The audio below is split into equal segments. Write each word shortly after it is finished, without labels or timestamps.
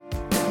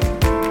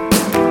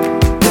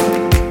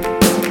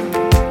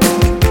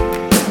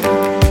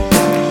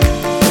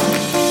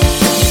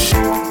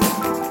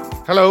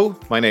Hello,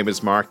 my name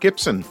is Mark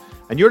Gibson,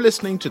 and you're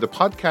listening to the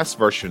podcast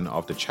version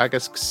of the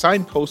Teagasc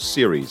Signpost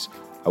series,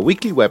 a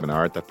weekly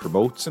webinar that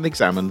promotes and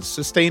examines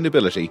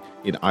sustainability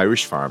in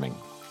Irish farming.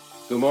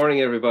 Good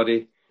morning,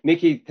 everybody.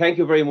 Nikki, thank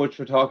you very much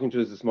for talking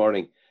to us this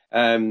morning.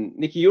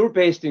 Nikki, you're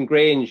based in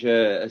Grange,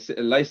 a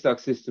livestock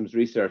systems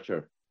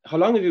researcher. How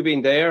long have you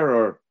been there,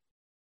 or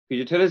could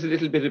you tell us a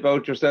little bit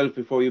about yourself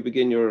before you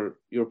begin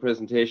your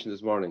presentation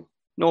this morning?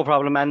 No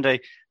problem, Andy.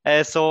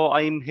 So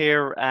I'm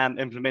here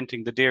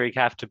implementing the dairy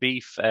calf to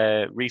beef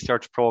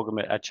research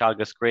program at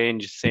Teagasc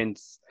Grange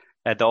since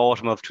the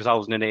autumn of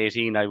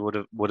 2018. I would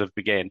have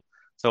begun.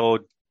 So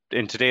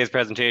in today's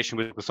presentation,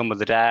 with some of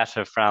the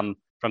data from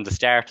the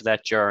start of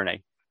that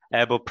journey.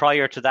 But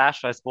prior to that,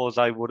 I suppose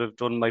I would have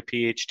done my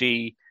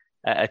PhD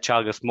at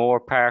Teagasc Moor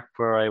Park,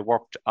 where I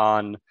worked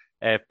on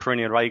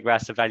perennial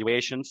ryegrass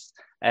evaluations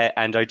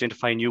and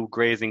identifying new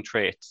grazing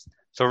traits.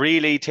 So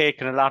really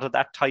taking a lot of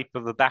that type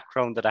of a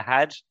background that I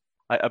had,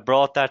 I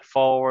brought that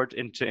forward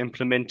into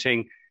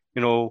implementing,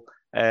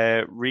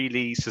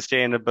 really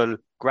sustainable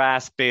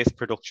grass-based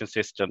production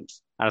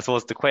systems. And I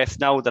suppose the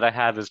quest now that I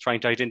have is trying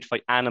to identify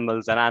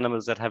animals that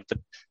have the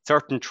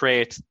certain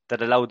traits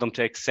that allow them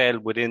to excel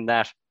within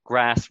that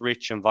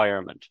grass-rich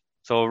environment.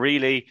 So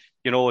really,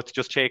 it's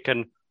just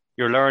taking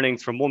your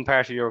learnings from one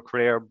part of your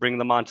career, bring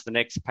them on to the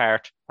next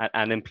part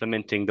and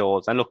implementing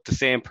those. And look, the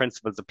same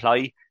principles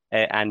apply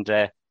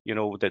the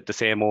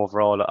same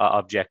overall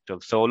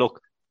objective. So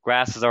look,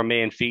 grass is our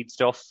main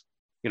feedstuff.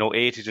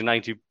 80 to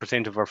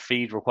 90% of our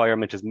feed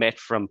requirement is met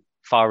from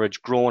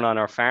forage grown on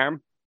our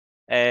farm.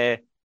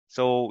 That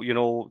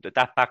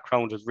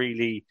background has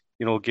really,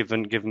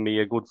 given me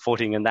a good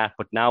footing in that.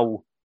 But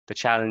now the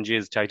challenge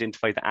is to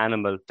identify the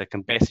animal that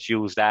can best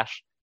use that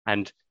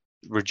and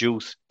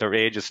reduce their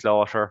age of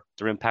slaughter,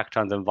 their impact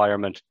on the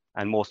environment,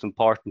 and most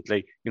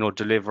importantly,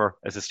 deliver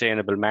a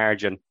sustainable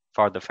margin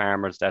for the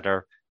farmers that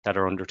are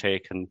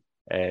undertaking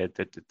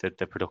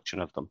the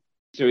production of them.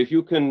 So if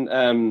you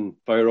can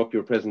fire up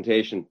your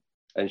presentation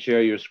and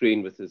share your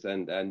screen with us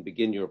and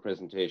begin your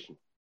presentation.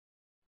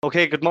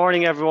 Okay, good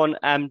morning, everyone.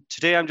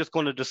 Today I'm just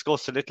going to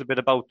discuss a little bit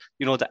about,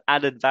 the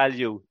added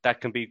value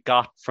that can be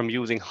got from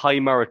using high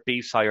merit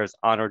beef sires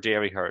on our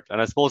dairy herd. And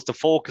I suppose the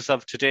focus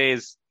of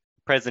today's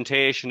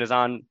presentation is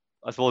on,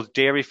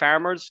 dairy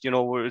farmers.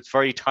 It's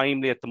very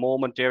timely at the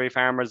moment. Dairy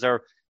farmers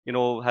are,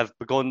 have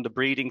begun the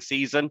breeding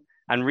season.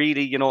 And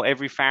really,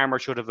 every farmer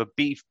should have a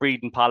beef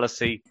breeding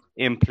policy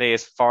in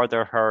place for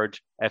their herd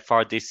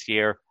for this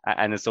year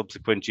and in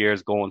subsequent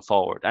years going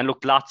forward. And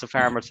look, lots of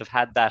farmers have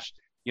had that,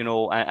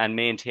 and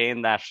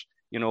maintain that,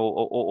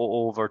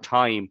 over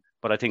time.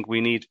 But I think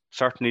we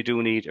certainly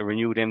do need a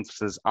renewed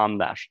emphasis on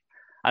that.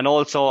 And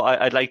also,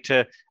 I'd like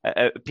to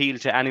appeal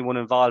to anyone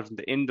involved in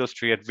the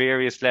industry at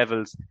various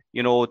levels,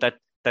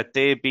 that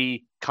they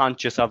be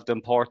conscious of the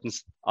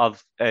importance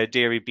of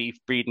dairy beef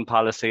breeding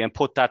policy and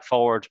put that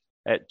forward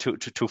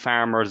to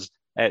farmers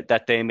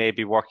that they may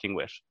be working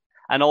with.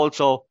 And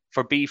also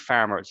for beef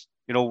farmers,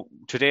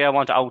 today I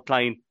want to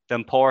outline the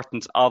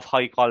importance of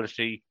high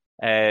quality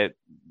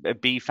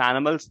beef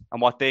animals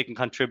and what they can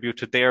contribute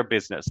to their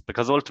business.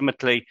 Because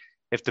ultimately,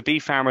 if the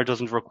beef farmer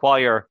doesn't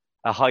require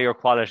a higher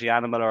quality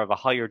animal or of a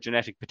higher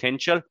genetic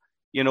potential,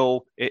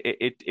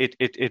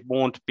 it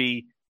won't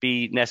be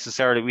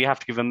necessarily, we have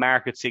to give a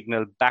market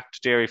signal back to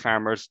dairy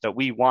farmers that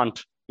we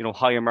want,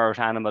 higher merit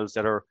animals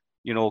that are,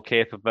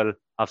 capable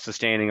of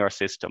sustaining our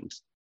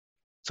systems.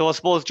 So I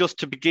suppose just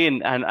to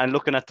begin and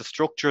looking at the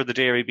structure of the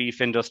dairy beef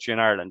industry in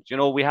Ireland,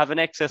 we have in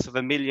excess of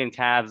 1 million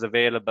calves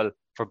available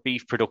for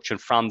beef production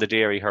from the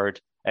dairy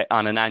herd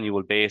on an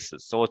annual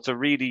basis. So it's a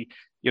really,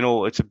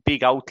 it's a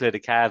big outlet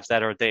of calves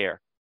that are there.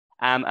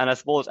 And I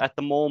suppose at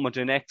the moment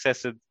in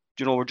excess of,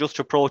 we're just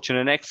approaching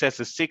in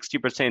excess of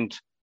 60%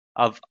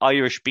 of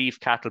Irish beef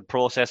cattle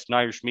processed in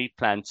Irish meat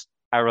plants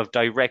are of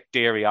direct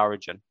dairy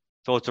origin.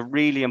 So it's a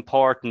really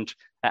important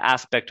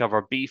aspect of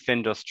our beef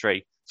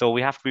industry. So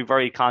we have to be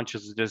very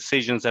conscious of the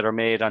decisions that are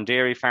made on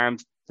dairy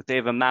farms, that they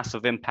have a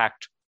massive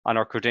impact on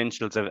our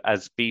credentials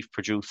as beef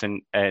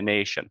producing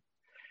nation.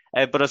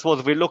 But I suppose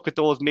if we look at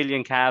those 1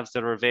 million calves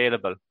that are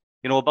available,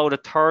 about a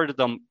third of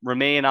them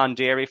remain on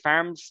dairy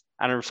farms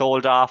and are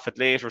sold off at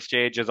later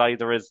stages,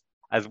 either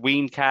as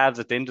weaned calves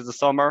at the end of the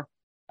summer,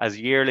 as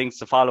yearlings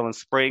the following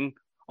spring,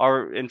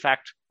 or in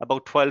fact,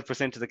 about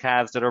 12% of the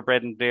calves that are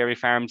bred in dairy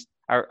farms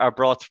are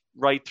brought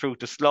right through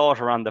to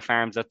slaughter on the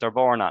farms that they're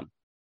born on.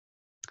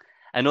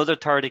 Another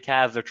 30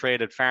 calves are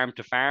traded farm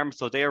to farm,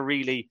 so they're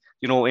really,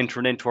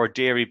 entering into our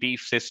dairy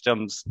beef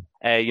systems,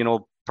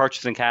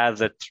 purchasing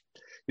calves at,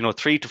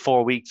 3 to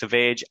 4 weeks of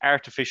age,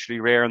 artificially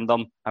rearing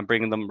them and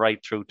bringing them right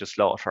through to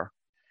slaughter.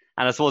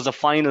 And I suppose the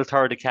final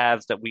third of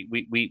calves that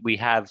we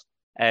have,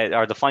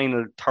 or the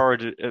final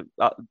third,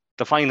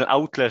 the final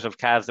outlet of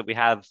calves that we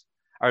have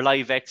are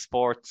live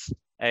exports,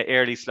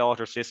 early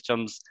slaughter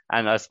systems,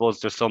 and I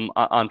suppose there's some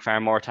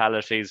on-farm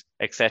mortalities,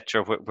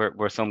 etc.,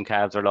 where some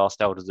calves are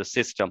lost out of the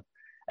system.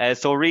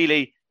 So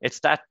really, it's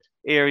that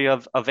area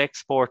of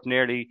export and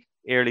early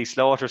early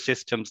slaughter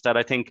systems that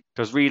I think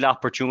there's real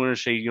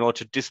opportunity, you know,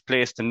 to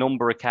displace the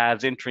number of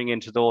calves entering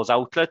into those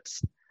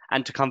outlets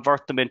and to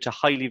convert them into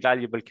highly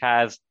valuable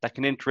calves that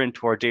can enter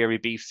into our dairy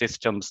beef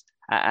systems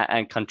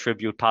and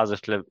contribute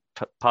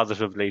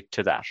positively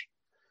to that.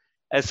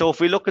 So if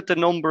we look at the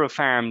number of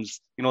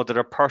farms, you know, that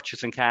are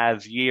purchasing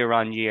calves year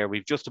on year,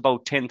 we've just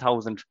about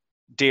 10,000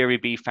 dairy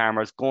beef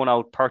farmers going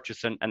out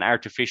purchasing and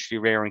artificially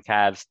rearing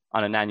calves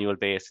on an annual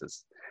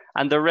basis.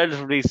 And they're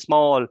relatively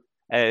small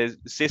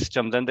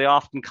systems, and they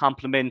often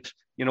complement,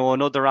 you know,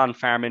 another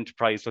on-farm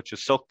enterprise such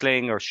as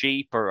suckling or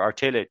sheep or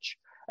tillage.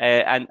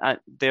 And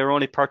they're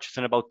only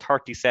purchasing about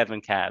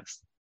 37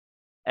 calves.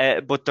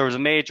 But there's a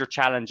major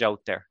challenge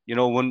out there. You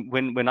know,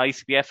 when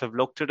ICBF have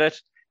looked at it,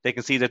 they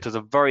can see that there's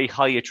a very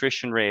high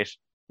attrition rate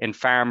in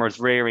farmers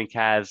rearing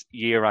calves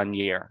year on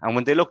year. And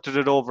when they looked at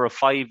it over a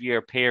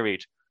 5-year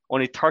period,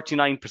 only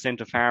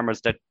 39% of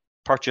farmers that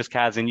purchase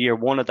calves in year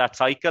 1 of that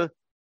cycle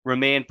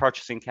remain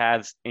purchasing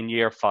calves in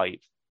year 5.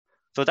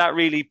 So that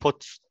really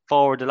puts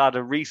forward a lot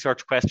of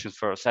research questions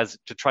for us as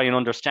to try and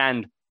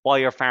understand why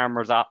are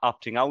farmers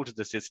opting out of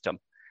the system.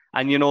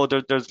 And, you know,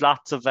 there's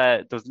lots of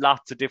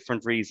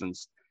different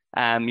reasons.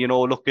 You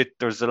know,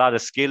 there's a lot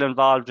of skill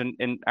involved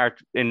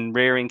in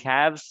rearing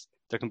calves.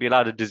 There can be a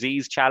lot of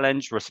disease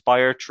challenge,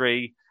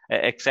 respiratory,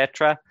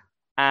 etc.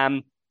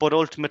 But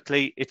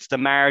ultimately, it's the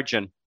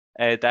margin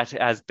that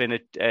has been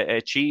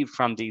achieved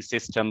from these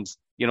systems,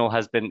 you know,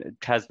 has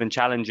been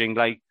challenging.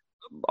 Like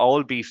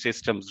all beef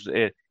systems,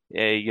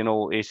 you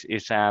know,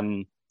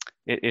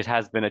 it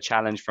has been a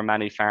challenge for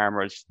many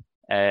farmers,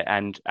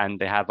 and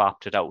they have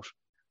opted out.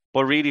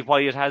 But really,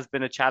 why it has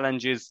been a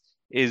challenge is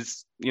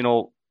you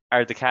know,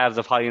 are the calves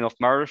of high enough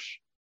merit?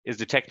 Is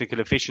the technical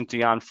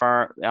efficiency on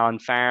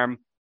farm,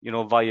 you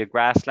know, via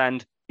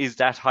grassland, is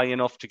that high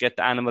enough to get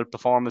the animal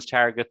performance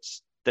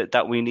targets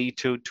that we need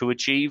to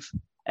achieve?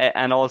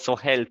 And also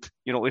health,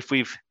 you know, if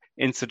we've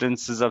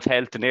incidences of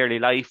health in early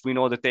life, we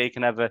know that they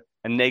can have a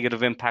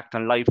negative impact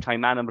on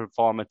lifetime animal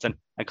performance and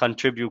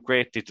contribute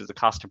greatly to the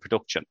cost of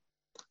production.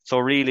 So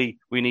really,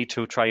 we need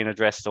to try and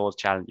address those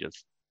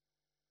challenges.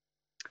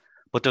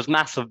 But there's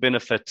massive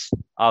benefits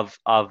of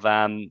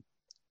an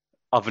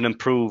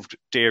improved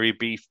dairy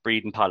beef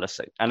breeding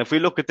policy. And if we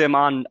look at them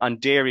on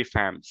dairy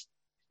farms,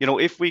 you know,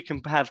 if we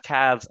can have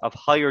calves of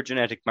higher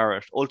genetic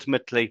merit,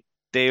 ultimately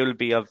they will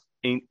be of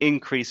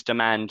increased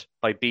demand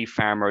by beef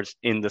farmers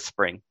in the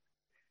spring.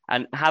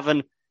 And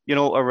having, you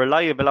know, a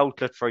reliable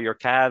outlet for your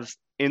calves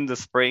in the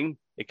spring,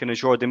 it can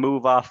ensure they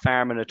move off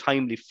farm in a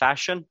timely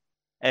fashion,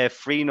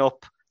 freeing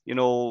up, you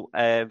know,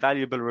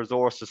 valuable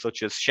resources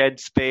such as shed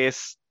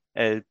space,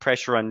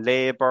 pressure on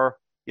labour,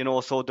 you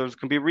know, so there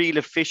can be real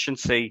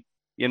efficiency.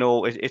 You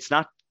know, it's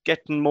not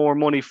getting more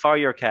money for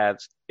your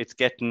calves, it's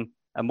getting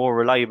a more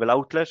reliable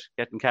outlet,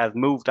 getting calves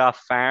moved off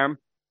farm,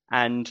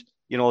 and,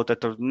 you know,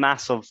 that there's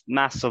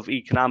massive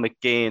economic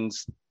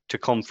gains to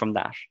come from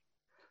that.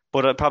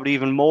 But probably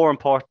even more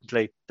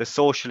importantly, the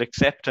social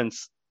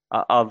acceptance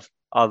of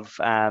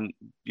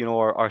you know,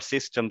 our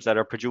systems that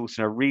are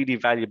producing a really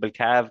valuable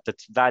calf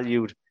that's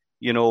valued,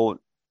 you know,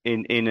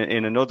 in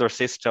another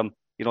system.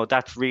 You know,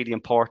 that's really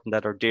important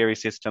that our dairy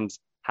systems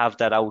have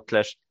that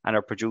outlet and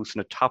are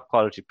producing a top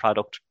quality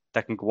product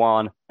that can go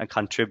on and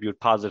contribute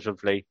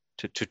positively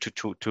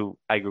to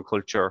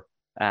agriculture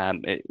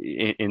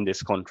in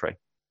this country.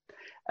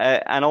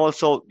 And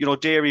also, you know,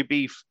 dairy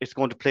beef is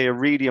going to play a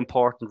really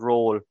important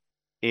role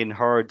in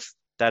herds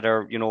that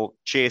are, you know,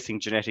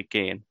 chasing genetic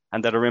gain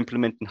and that are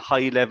implementing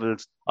high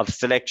levels of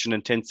selection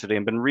intensity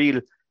and been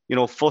real, you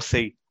know,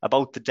 fussy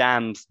about the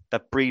dams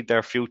that breed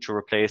their future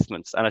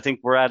replacements. And I think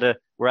we're at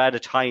a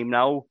time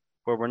now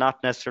where we're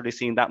not necessarily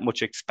seeing that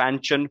much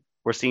expansion.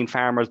 We're seeing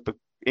farmers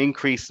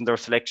increase in their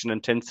selection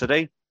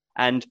intensity,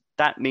 and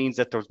that means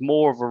that there's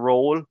more of a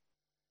role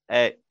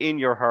in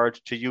your herd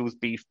to use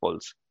beef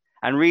bulls.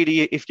 And really,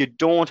 if you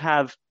don't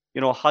have,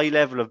 you know, a high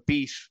level of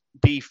beef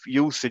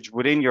usage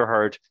within your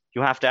herd,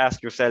 you have to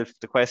ask yourself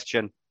the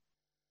question: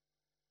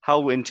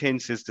 how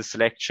intense is the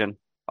selection?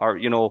 Or,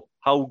 you know,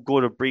 how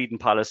good a breeding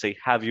policy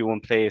have you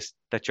in place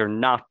that you're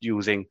not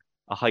using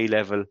a high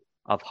level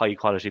of high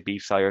quality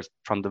beef sires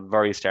from the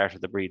very start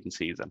of the breeding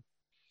season?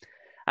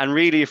 And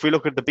really, if we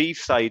look at the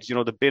beef side, you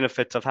know, the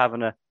benefits of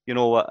having a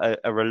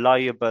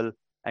reliable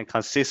and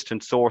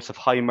consistent source of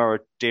high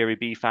merit dairy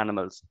beef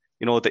animals,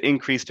 you know, the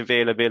increased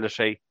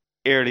availability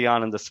early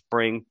on in the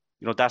spring,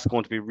 you know, that's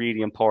going to be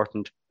really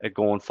important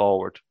going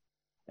forward.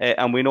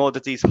 And we know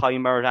that these high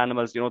merit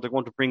animals, you know, they're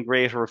going to bring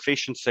greater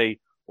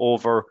efficiency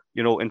over,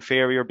 you know,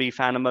 inferior beef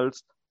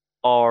animals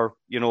or,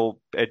 you know,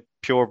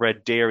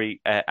 purebred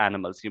dairy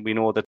animals. We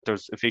know that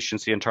there's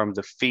efficiency in terms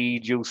of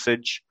feed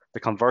usage, the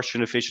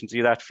conversion efficiency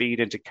of that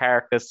feed into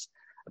carcass.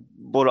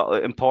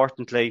 But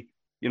importantly,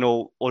 you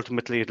know,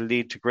 ultimately it'll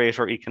lead to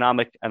greater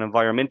economic and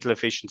environmental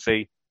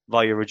efficiency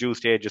via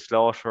reduced age of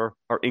slaughter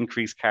or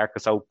increased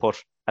carcass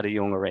output at a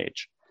younger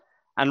age.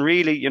 And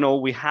really, you know,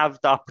 we have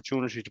the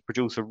opportunity to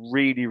produce a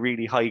really,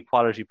 really high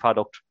quality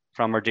product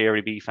from our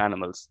dairy beef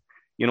animals.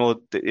 You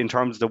know, in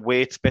terms of the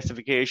weight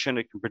specification,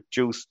 it can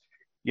produce,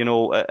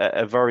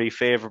 a very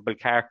favourable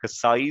carcass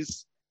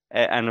size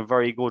and a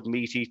very good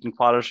meat eating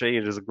quality.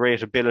 It has a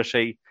great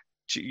ability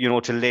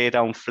to lay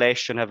down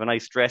flesh and have a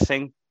nice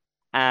dressing.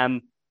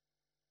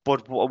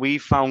 But what we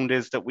found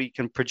is that we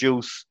can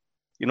produce,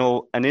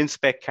 an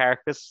in-spec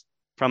carcass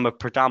from a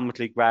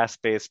predominantly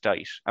grass-based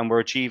diet, and we're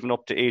achieving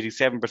up to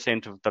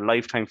 87% of the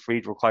lifetime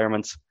feed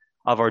requirements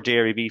of our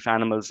dairy beef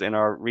animals in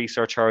our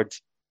research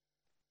herds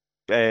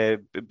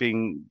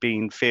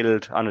being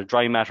filled on a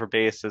dry matter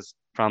basis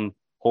from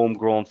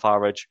homegrown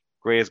forage,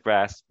 grazed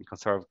grass, and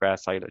conserved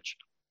grass silage.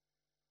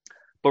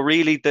 But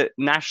really,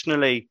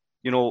 nationally,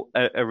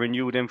 a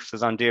renewed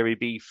emphasis on dairy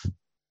beef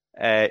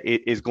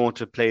is going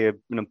to play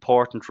an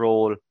important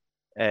role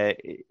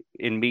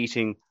in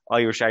meeting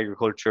Irish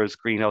agriculture's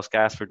greenhouse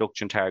gas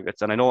reduction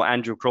targets. And I know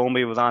Andrew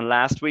Cromie was on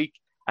last week,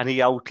 and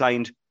he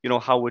outlined,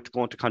 how it's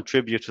going to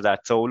contribute to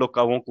that. So look,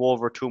 I won't go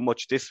over too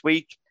much this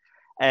week,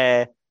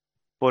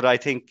 but I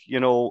think,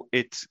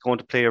 it's going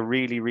to play a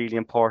really, really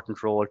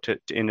important role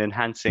in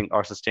enhancing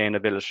our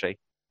sustainability.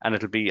 And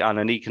it'll be on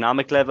an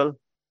economic level,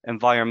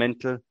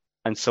 environmental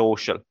and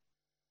social.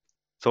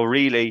 So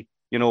really,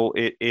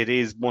 it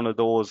is one of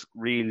those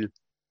real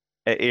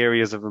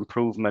areas of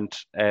improvement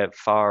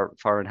for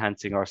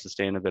enhancing our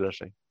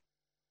sustainability.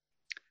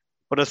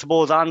 But I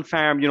suppose on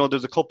farm,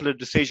 there's a couple of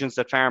decisions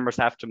that farmers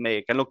have to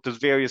make. And look, there's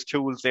various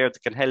tools there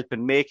that can help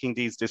in making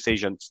these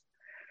decisions.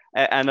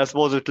 And I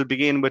suppose it'll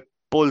begin with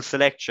bull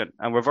selection.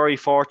 And we're very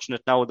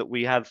fortunate now that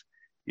we have,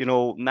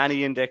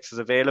 many indexes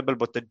available,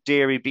 but the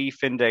dairy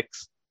beef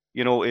index,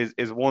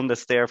 is one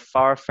that's there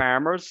for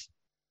farmers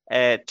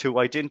to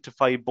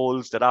identify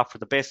bulls that offer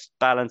the best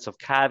balance of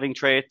calving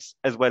traits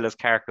as well as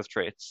carcass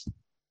traits.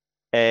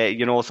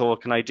 So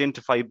it can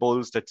identify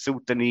bulls that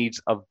suit the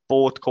needs of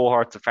both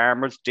cohorts of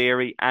farmers,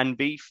 dairy and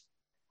beef.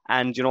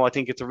 And, I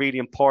think it's a really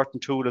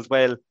important tool as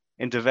well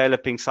in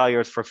developing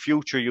sires for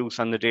future use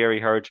on the dairy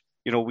herd.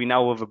 We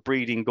now have a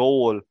breeding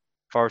goal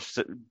for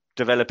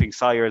developing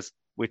sires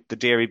with the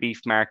dairy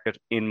beef market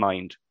in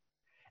mind.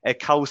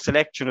 Cow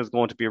selection is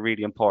going to be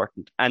really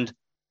important. And,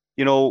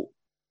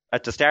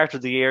 at the start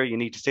of the year, you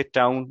need to sit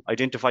down,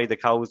 identify the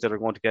cows that are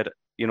going to get,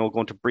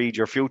 going to breed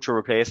your future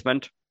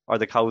replacement, or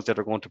the cows that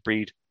are going to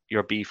breed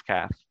your beef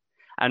calf.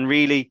 And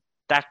really,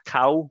 that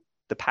cow,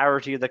 the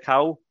parity of the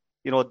cow,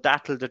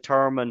 that'll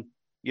determine,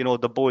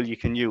 the bull you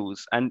can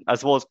use. And I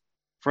suppose,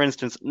 for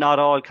instance, not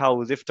all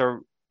cows, if they're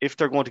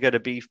going to get a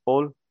beef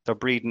bull,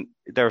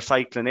 they're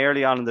cycling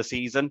early on in the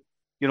season,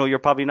 you're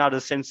probably not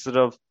as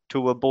sensitive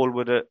to a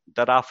bull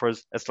that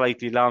offers a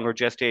slightly longer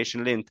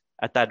gestation length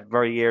at that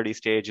very early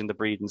stage in the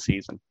breeding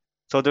season.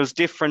 So there's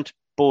different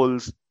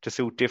bulls to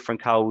suit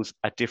different cows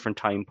at different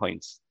time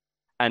points.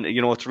 And,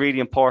 it's really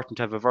important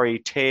to have a very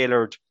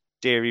tailored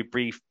dairy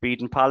beef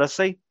breeding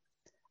policy,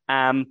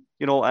 and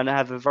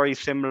have a very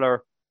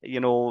similar,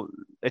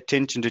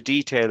 attention to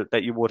detail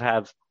that you would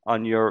have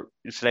on your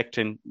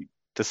selecting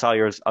the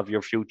sires of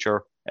your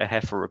future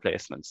heifer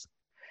replacements.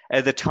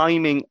 The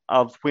timing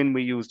of when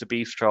we use the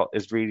beef straw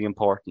is really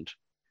important.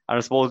 And I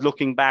suppose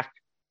looking back,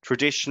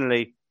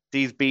 traditionally,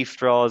 these beef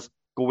straws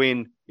go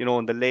in,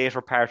 in the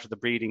later part of the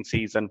breeding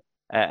season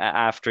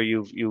after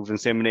you've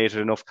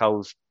inseminated enough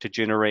cows to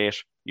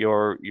generate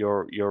your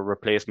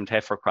replacement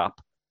heifer crop.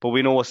 But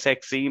we know with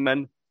sex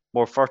semen,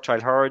 more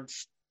fertile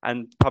herds,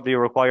 and probably a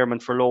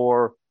requirement for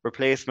lower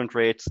replacement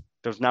rates,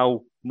 there's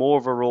now more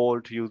of a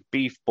role to use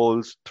beef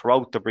bulls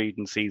throughout the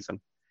breeding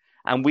season.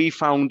 And we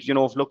found,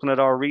 looking at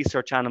our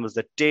research animals,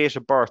 that date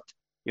of birth,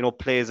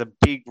 plays a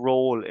big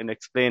role in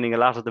explaining a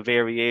lot of the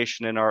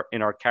variation in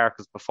our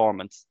carcass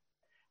performance.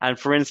 And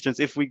for instance,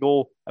 if we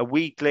go a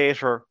week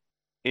later,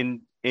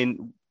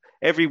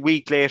 every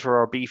week later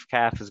our beef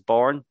calf is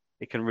born,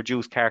 it can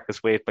reduce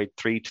carcass weight by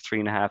 3 to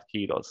 3.5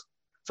 kilos.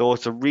 So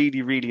it's a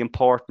really, really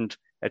important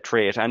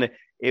trait. And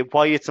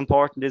why it's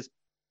important is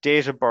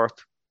date of birth.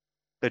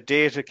 The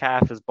date a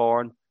calf is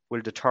born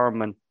will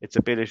determine its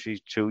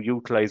ability to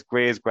utilize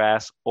grazed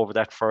grass over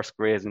that first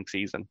grazing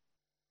season.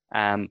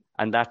 And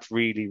that's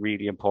really,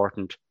 really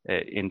important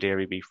in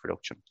dairy beef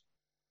production.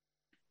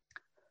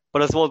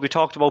 But I suppose we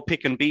talked about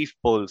picking beef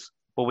bulls,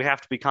 but we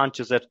have to be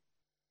conscious that,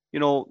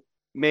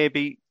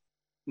 maybe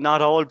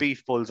not all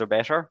beef bulls are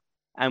better.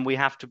 And we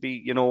have to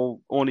be,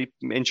 only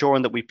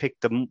ensuring that we pick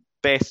the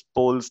best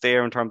bulls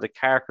there in terms of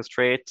carcass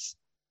traits,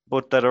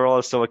 but that are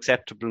also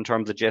acceptable in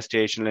terms of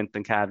gestation length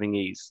and calving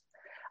ease.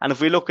 And if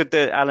we look at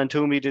Alan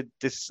Toomey did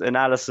this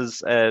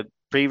analysis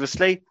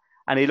previously,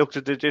 and he looked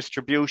at the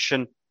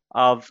distribution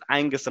of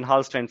Angus and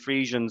Holstein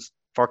Friesians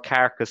for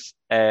carcass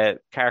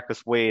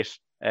weight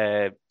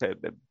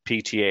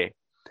PTA.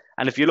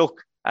 And if you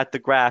look at the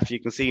graph,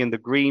 you can see in the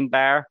green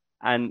bar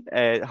and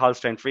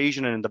Holstein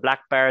Friesian, and in the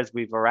black bars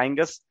we've our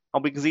Angus,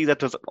 and we can see that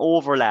there's an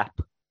overlap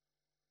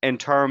in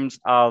terms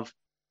of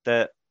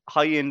the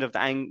high end of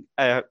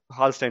the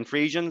Holstein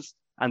Friesians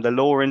and the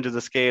lower end of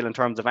the scale in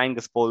terms of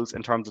Angus bulls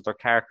in terms of their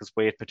carcass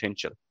weight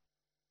potential.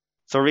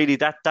 So really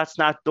that's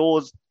not,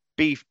 those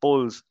beef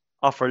bulls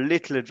offer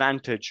little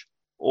advantage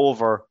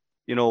over,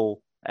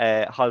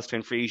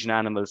 Holstein Friesian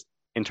animals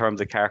in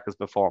terms of carcass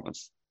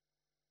performance.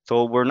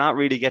 So we're not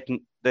really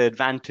getting the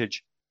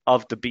advantage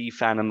of the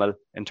beef animal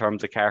in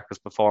terms of carcass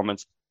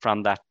performance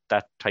from that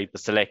type of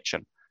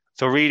selection.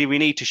 So really we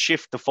need to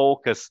shift the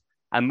focus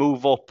and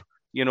move up,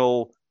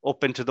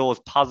 up into those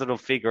positive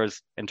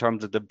figures in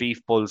terms of the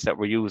beef bulls that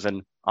we're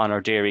using on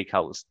our dairy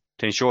cows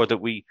to ensure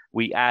that we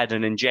add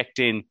and inject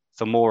in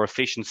some more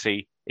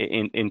efficiency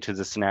into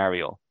the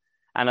scenario.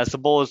 And I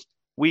suppose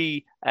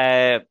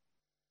back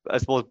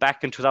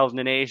in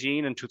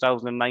 2018 and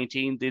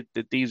 2019,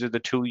 these are the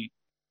two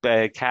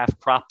calf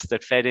crops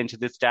that fed into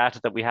this data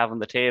that we have on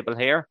the table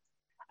here.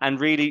 And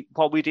really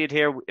what we did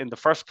here in the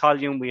first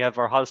column, we have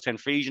our Holstein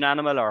Friesian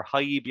animal, our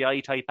high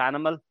EBI type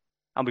animal,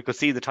 and we could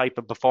see the type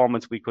of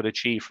performance we could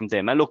achieve from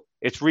them. And look,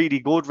 it's really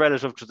good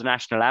relative to the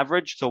national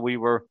average. So we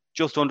were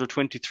just under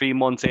 23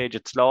 months age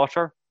at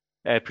slaughter,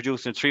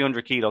 producing a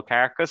 300 kilo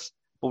carcass.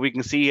 But we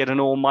can see at an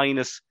O-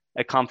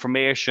 a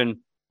conformation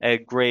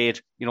grade,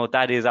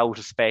 that is out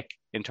of spec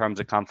in terms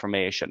of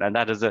conformation. And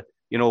that is so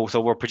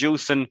we're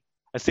producing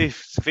a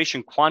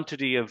sufficient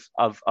quantity of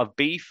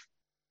beef,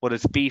 but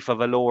it's beef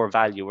of a lower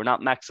value. We're not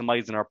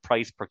maximizing our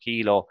price per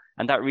kilo,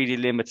 and that really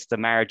limits the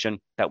margin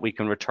that we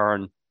can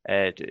return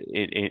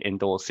in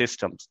those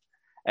systems.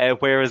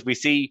 Whereas we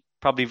see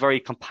probably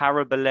very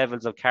comparable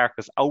levels of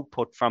carcass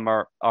output from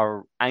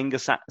our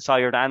Angus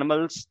sired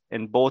animals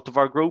in both of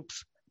our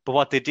groups, but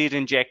what they did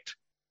inject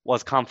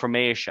was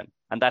conformation,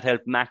 and that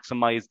helped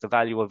maximize the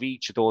value of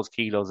each of those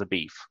kilos of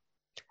beef.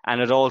 And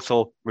it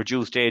also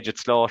reduced age at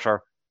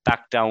slaughter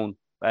back down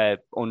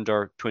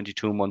under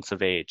 22 months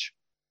of age.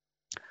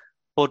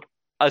 But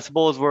I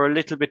suppose we're a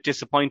little bit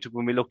disappointed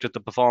when we looked at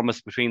the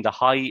performance between the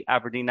high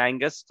Aberdeen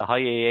Angus, the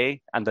high AA,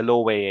 and the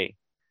low AA,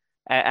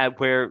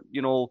 where,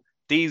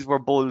 these were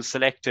bulls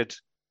selected.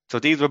 So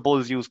these were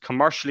bulls used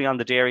commercially on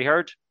the dairy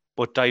herd,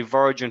 but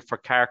divergent for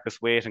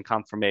carcass weight and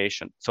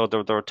conformation. So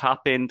they're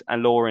top end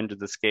and lower end of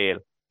the scale.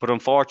 But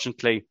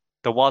unfortunately,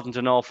 there wasn't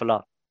an awful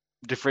lot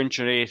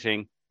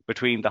differentiating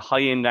between the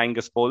high-end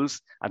Angus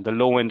bulls and the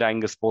low-end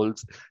Angus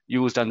bulls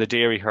used on the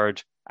dairy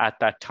herd at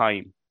that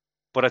time.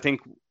 But I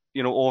think,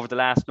 over the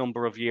last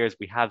number of years,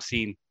 we have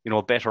seen,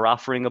 a better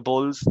offering of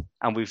bulls,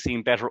 and we've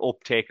seen better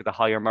uptake of the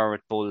higher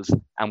merit bulls,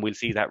 and we'll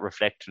see that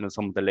reflected in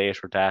some of the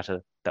later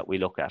data that we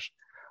look at.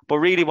 But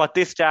really what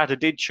this data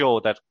did show,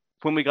 that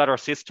when we got our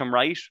system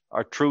right,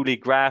 our truly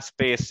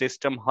grass-based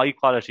system,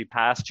 high-quality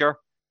pasture,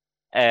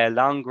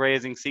 long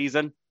grazing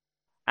season,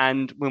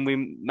 and when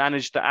we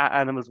managed the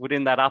animals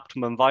within that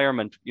optimum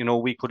environment,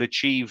 we could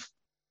achieve,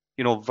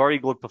 very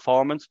good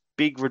performance,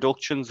 big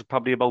reductions,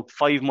 probably about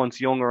 5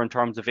 months younger in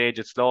terms of age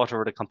at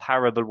slaughter at a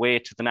comparable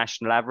weight to the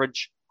national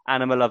average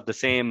animal of the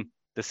same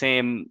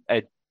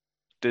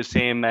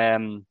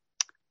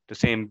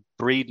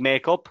breed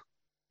makeup.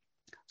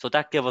 So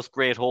that gave us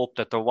great hope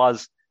that there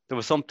was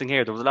something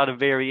here. There was a lot of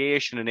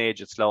variation in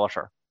age at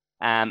slaughter,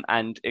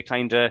 and it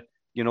kind of,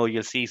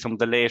 you'll see some of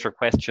the later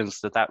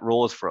questions that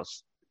rose for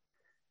us.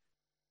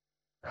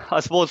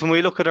 I suppose when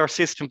we look at our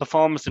system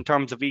performance in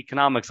terms of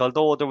economics,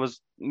 although there was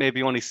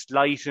maybe only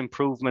slight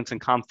improvements in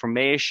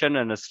conformation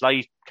and a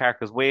slight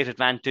carcass weight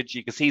advantage,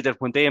 you can see that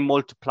when they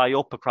multiply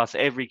up across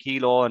every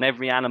kilo and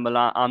every animal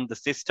on the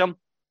system,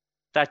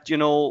 that,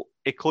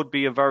 it could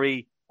be a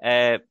very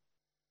a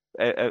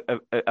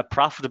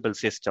profitable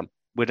system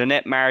with a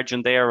net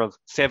margin there of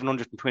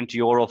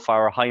 €720 for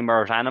our high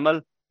merit animal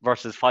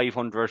versus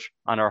 500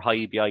 on our high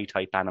EBI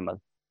type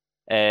animal.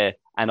 And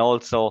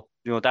also,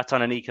 that's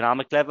on an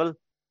economic level.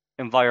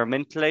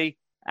 Environmentally,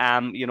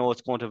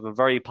 it's going to have a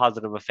very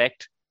positive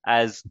effect,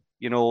 as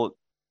the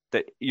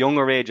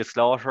younger age of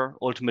slaughter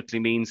ultimately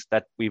means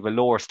that we have a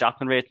lower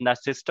stocking rate in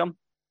that system.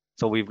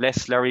 So we've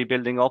less slurry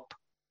building up.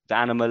 The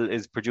animal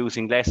is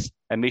producing less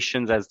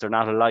emissions as they're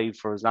not alive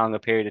for as long a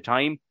period of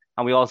time.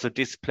 And we also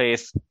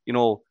displace,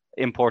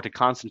 imported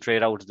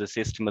concentrate out of the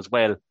system as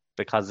well,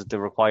 because of the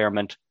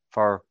requirement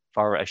for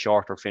a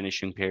shorter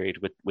finishing period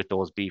with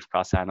those beef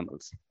cross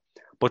animals.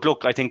 But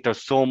look, I think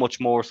there's so much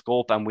more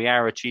scope, and we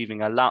are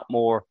achieving a lot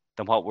more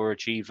than what we were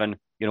achieving,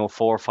 4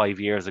 or 5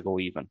 years ago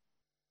even.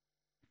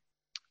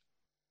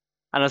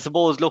 And I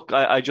suppose, look,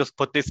 I just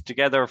put this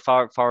together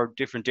for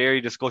different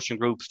dairy discussion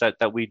groups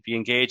that we'd be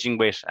engaging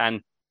with.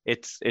 And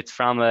it's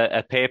from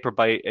a paper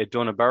by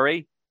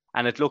Dunnaburry,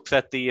 and it looks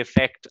at the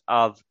effect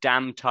of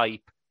dam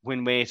type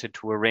when weighted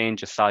to a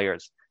range of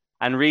sires.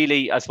 And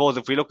really, I suppose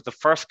if we look at the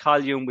first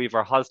column, we have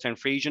our Holstein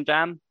Friesian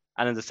dam.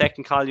 And in the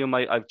second column,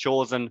 I've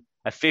chosen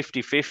a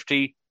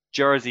 50-50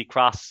 Jersey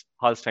cross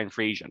Holstein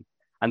Friesian.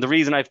 And the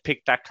reason I've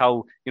picked that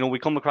cow, we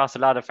come across a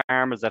lot of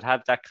farmers that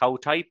have that cow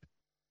type,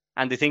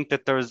 and they think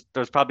that there's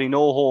probably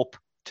no hope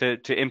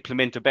to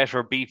implement a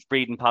better beef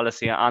breeding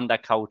policy on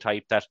that cow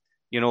type, that,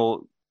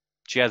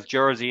 she has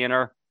Jersey in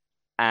her,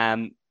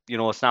 and,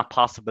 it's not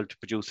possible to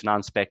produce an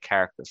on-spec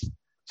carcass.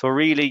 So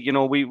really,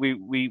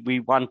 we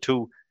want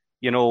to,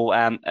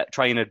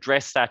 try and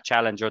address that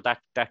challenge, or that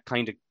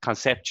kind of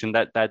conception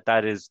that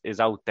is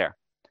out there.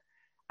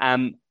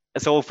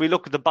 So if we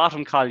look at the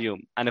bottom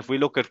column, and if we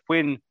look at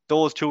when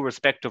those two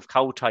respective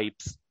cow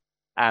types,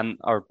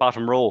 or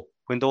bottom row,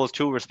 when those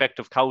two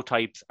respective cow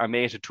types are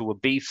mated to a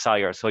beef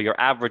sire. So your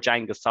average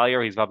Angus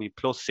sire, he's probably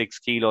plus 6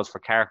 kilos for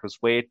carcass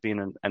weight,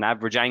 being an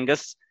average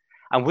Angus.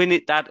 And when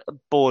that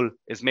bull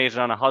is mated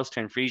on a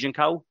Holstein Friesian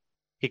cow,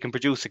 they can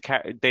produce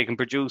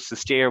a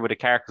steer with a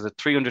carcass of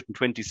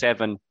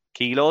 327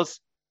 kilos,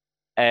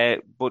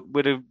 but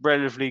with a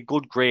relatively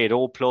good grade,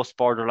 O plus,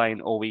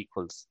 borderline O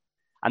equals.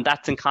 And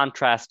that's in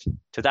contrast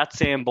to that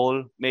same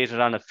bull mated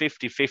on a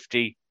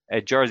 50-50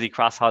 Jersey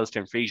Cross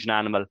Holstein Friesian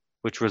animal,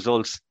 which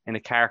results in a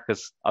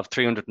carcass of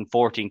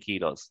 314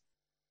 kilos.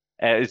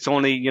 It's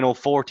only,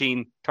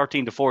 13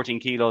 to 14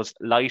 kilos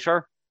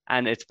lighter,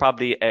 and it's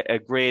probably a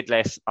grade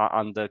less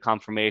on the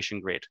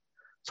conformation grade.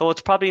 So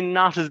it's probably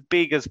not as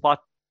big as what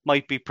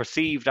might be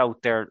perceived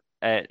out there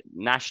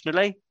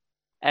nationally.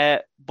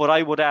 But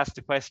I would ask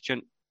the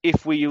question,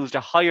 if we used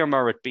a higher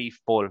merit beef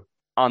bull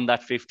on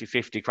that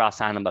 50-50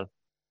 cross animal,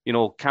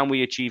 can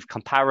we achieve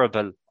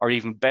comparable or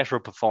even better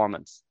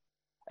performance?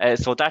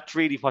 So that's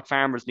really what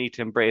farmers need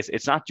to embrace.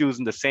 It's not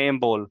using the same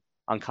bull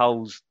on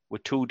cows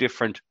with two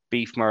different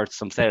beef merits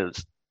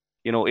themselves.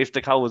 If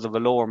the cow is of a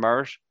lower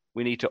merit,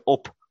 we need to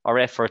up our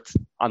efforts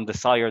on the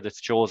sire that's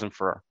chosen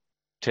for her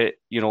to,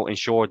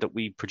 ensure that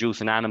we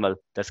produce an animal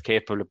that's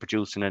capable of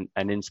producing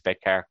an in-spec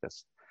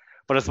carcass.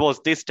 But I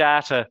suppose this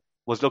data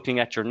was looking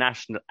at your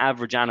national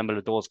average animal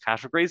of those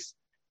categories,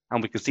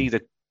 and we could see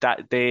that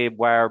they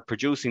were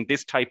producing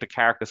this type of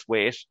carcass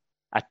weight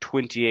at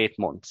 28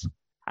 months.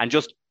 And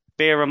just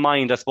bear in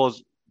mind, I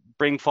suppose,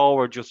 bring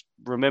forward, just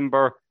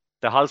remember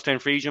the Holstein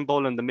Friesian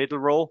bull in the middle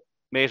row,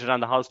 mated on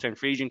the Holstein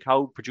Friesian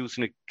cow,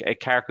 producing a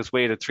carcass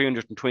weight of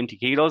 320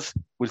 kilos.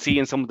 We'll see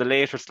in some of the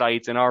later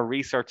slides in our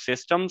research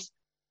systems,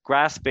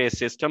 grass-based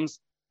systems,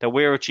 that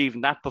we're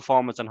achieving that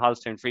performance on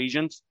Holstein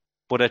Friesians,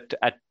 but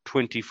at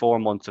 24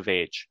 months of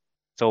age.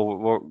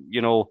 So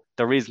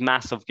there is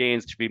massive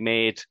gains to be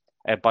made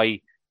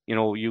by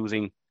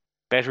using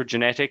better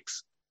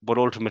genetics, but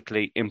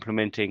ultimately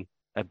implementing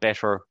a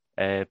better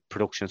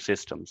production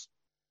systems.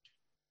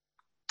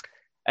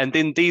 And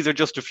then these are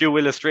just a few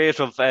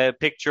illustrative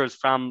pictures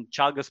from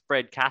Teagasc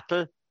bred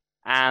cattle,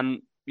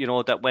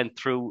 that went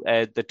through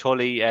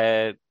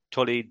the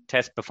Tully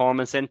Test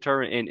Performance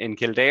Centre in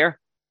Kildare.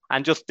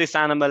 And just this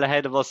animal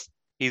ahead of us,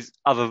 he's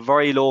of a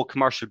very low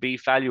commercial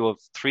beef value of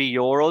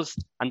 €3.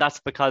 And that's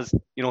because,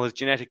 his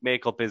genetic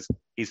makeup is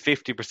he's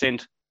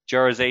 50%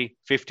 Jersey,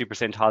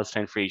 50%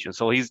 Holstein Friesian.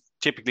 So he's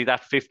typically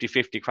that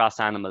 50-50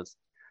 cross animals.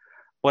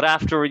 But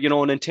after,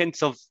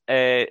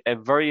 a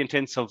very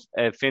intensive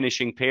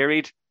finishing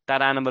period,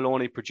 that animal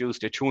only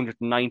produced a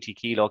 290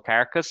 kilo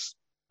carcass,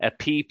 a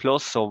P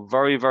plus, so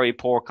very, very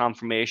poor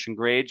conformation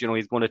grade.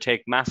 He's going to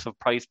take massive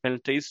price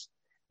penalties.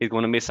 He's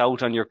going to miss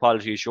out on your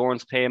quality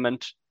assurance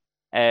payment.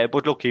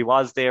 But look, he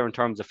was there in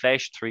terms of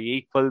flesh, 3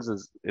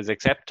 equals is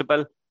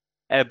acceptable.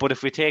 But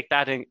if we take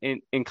that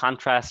in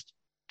contrast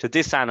to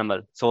this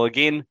animal, so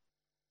again,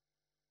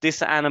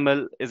 this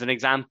animal is an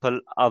example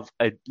of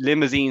a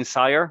limousine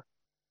sire,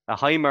 a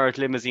high merit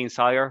limousine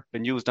sire,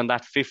 been used on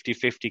that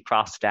 50-50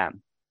 cross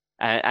dam.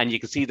 And you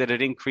can see that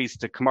it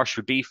increased the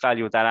commercial beef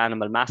value of that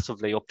animal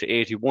massively up to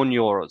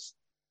 €81.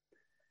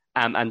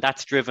 And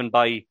that's driven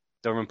by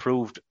their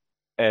improved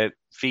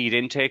feed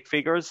intake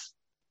figures,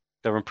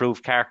 their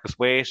improved carcass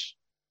weight,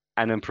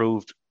 and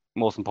improved,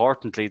 most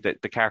importantly,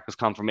 the carcass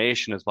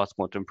conformation is what's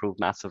going to improve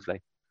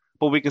massively.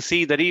 But we can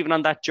see that even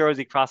on that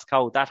Jersey cross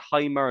cow, that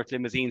high merit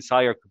limousine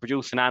sire could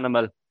produce an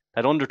animal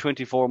that under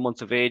 24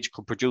 months of age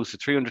could produce a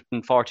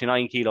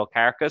 349 kilo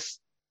carcass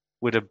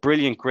with a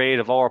brilliant grade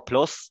of R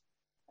plus.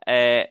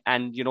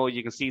 And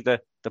you can see the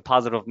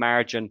positive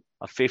margin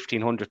of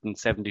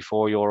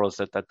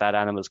 €1,574 that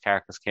animal's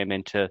carcass came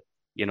into,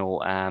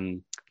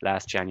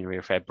 last January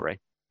or February.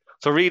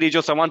 So really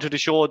I wanted to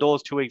show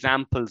those two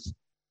examples,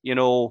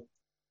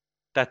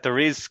 that there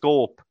is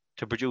scope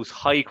to produce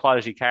high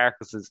quality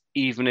carcasses,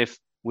 even if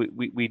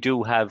we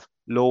do have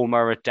low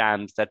merit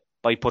dams, that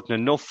by putting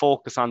enough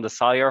focus on the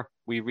sire,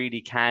 we really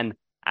can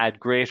add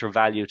greater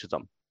value to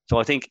them. So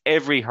I think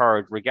every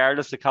herd,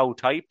 regardless of cow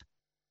type,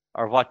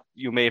 or what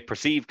you may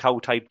perceive cow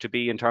type to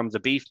be in terms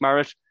of beef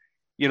merit,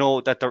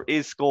 that there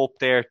is scope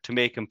there to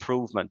make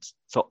improvements.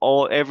 So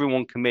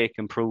everyone can make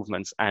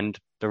improvements, and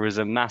there is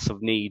a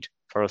massive need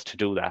for us to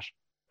do that.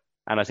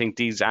 And I think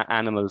these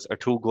animals are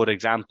two good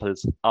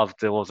examples of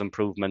those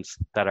improvements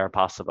that are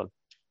possible.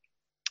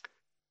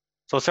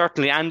 So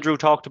certainly Andrew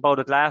talked about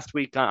it last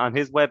week on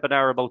his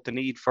webinar about the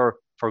need for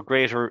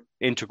greater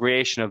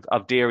integration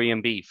of dairy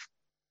and beef.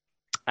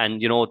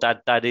 And,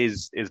 that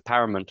is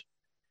paramount.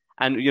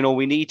 And,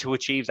 we need to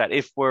achieve that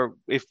if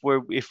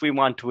we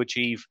want to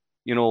achieve,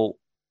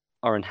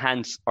 or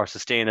enhance our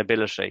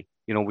sustainability,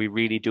 we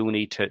really do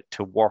need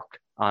to work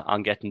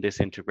on getting this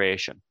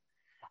integration.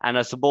 And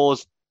I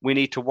suppose we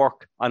need to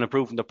work on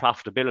improving the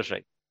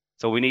profitability.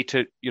 So we need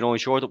to,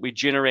 ensure that we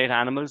generate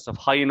animals of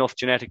high enough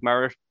genetic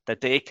merit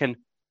that they can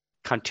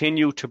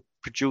continue to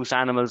produce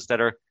animals that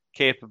are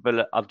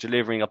capable of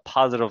delivering a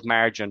positive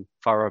margin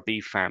for our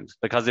beef farms.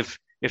 Because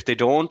if they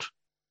don't,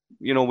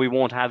 we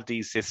won't have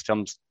these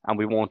systems, and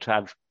we won't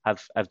have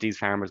these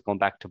farmers going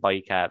back to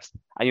buy calves.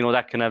 And,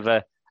 that can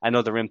have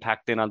another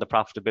impact then on the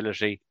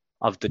profitability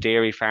of the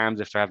dairy farms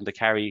if they're having to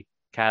carry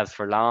calves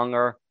for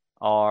longer,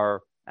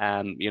 or,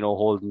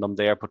 holding them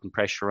there, putting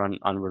pressure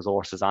on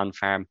resources on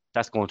farm.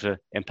 That's going to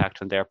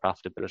impact on their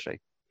profitability.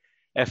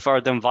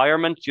 For the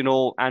environment,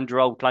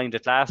 Andrew outlined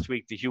it last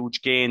week, the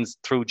huge gains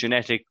through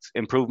genetics,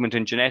 improvement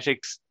in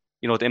genetics,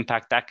 the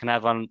impact that can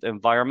have on the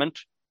environment.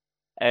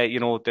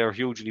 They're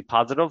hugely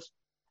positive.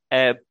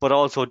 But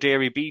also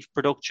dairy beef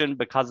production,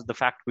 because of the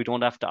fact we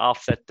don't have to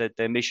offset the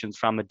emissions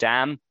from a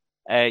dam,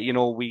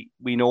 we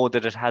know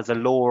that it has a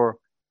lower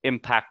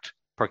impact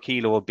per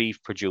kilo of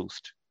beef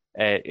produced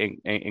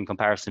in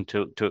comparison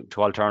to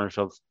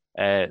alternative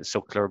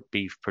suckler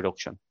beef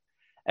production.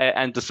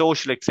 And the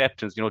social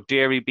acceptance,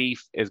 dairy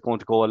beef is going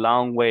to go a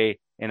long way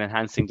in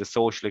enhancing the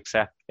social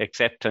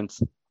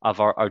acceptance of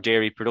our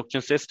dairy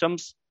production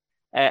systems.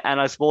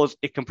 And I suppose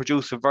it can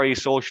produce a very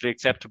socially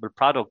acceptable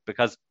product,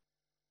 because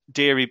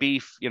dairy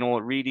beef, it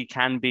really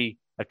can be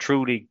a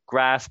truly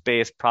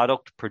grass-based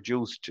product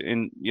produced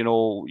in,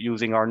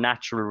 using our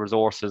natural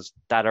resources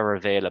that are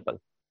available.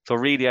 So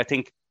really, I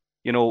think,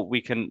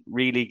 we can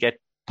really get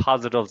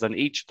positives on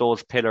each of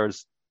those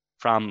pillars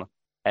from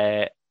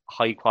a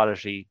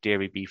high-quality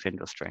dairy beef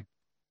industry.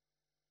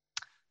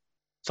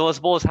 So I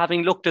suppose,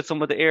 having looked at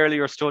some of the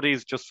earlier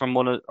studies, just from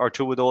one or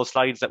two of those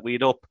slides that we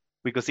had up,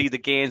 we could see the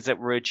gains that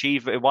were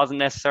achieved. It wasn't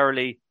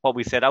necessarily what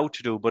we set out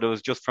to do, but it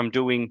was just from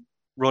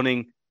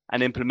running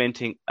and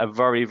implementing a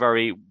very,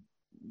 very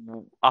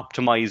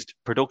optimized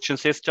production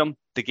system,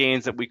 the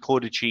gains that we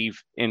could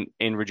achieve in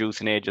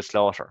reducing age of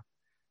slaughter.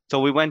 So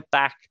we went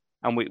back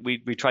and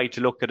we tried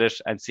to look at it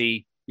and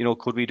see,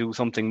 could we do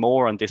something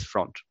more on this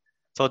front?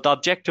 So the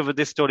objective of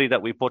this study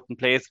that we put in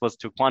place was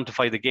to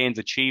quantify the gains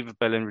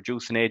achievable in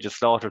reducing age of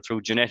slaughter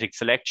through genetic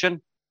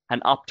selection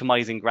and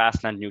optimizing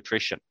grassland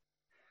nutrition.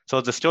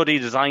 So the study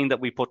design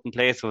that we put in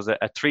place was a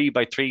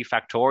 3x3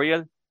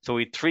 factorial. So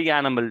we had 3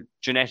 animal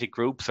genetic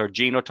groups or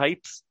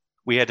genotypes.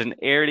 We had an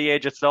early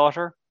age of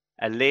slaughter,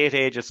 a late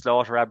age of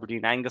slaughter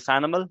Aberdeen Angus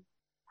animal,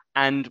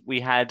 and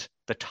we had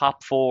the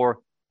top 4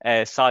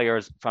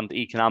 sires from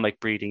the economic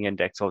breeding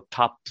index, so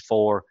top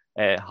 4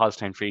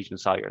 Holstein Friesian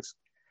sires.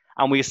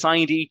 And we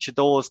assigned each of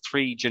those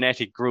 3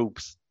 genetic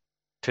groups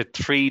to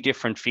 3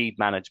 different feed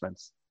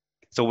managements.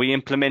 So we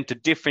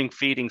implemented different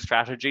feeding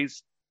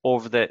strategies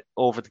over the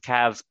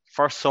calves'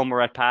 first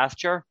summer at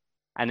pasture,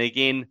 and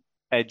again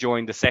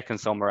during the second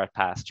summer at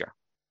pasture.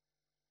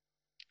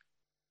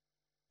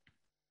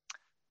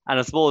 And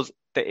I suppose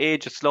the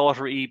age of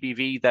slaughter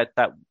EBV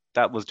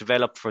that was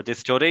developed for this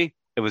study,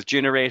 it was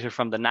generated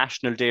from the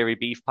national dairy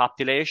beef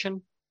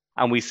population,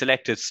 and we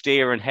selected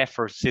steer and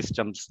heifer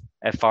systems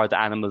for the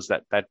animals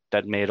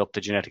that made up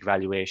the genetic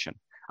evaluation.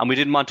 And we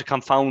didn't want to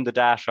confound the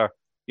data,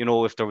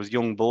 if there was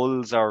young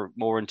bulls or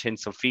more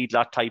intensive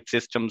feedlot type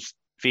systems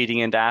feeding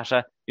in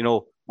data.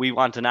 We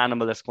want an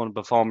animal that's going to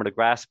perform in a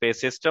grass-based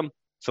system.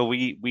 So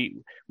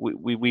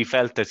we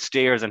felt that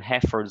steers and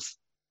heifers,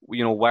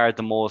 were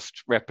the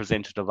most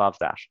representative of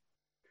that.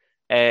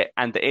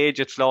 And the age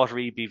at slaughter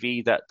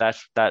EBV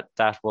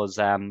that was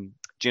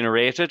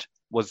generated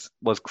was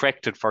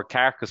corrected for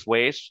carcass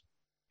weight,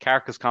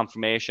 carcass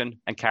conformation,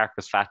 and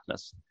carcass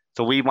fatness.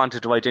 So we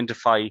wanted to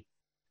identify,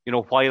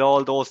 while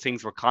all those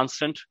things were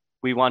constant,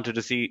 we wanted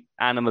to see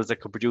animals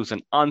that could produce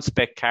an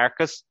on-spec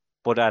carcass,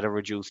 but at a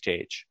reduced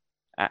age.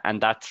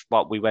 And that's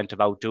what we went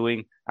about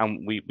doing,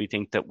 and we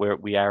think that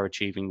we are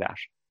achieving that.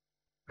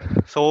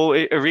 So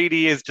it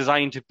really is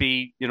designed to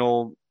be,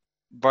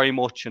 very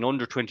much an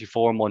under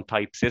 24-month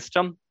type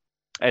system.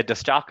 The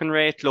stocking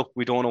rate, look,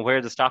 we don't know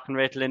where the stocking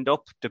rate will end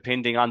up,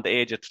 depending on the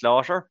age at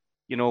slaughter.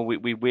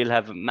 We will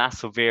have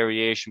massive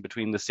variation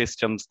between the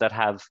systems that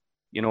have,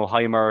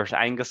 high merit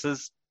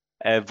Anguses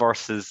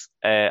versus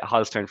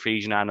Holstein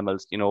Friesian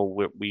animals.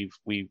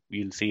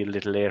 We'll see a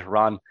little later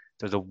on.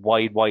 There's a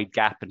wide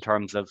gap in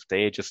terms of the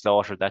age of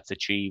slaughter that's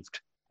achieved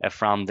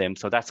from them.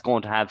 So that's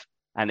going to have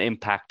an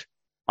impact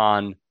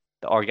on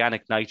the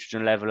organic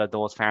nitrogen level of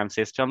those farm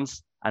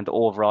systems and the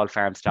overall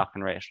farm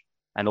stocking rate,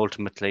 and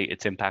ultimately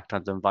its impact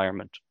on the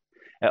environment.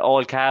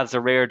 All calves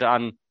are reared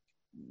on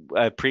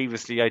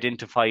previously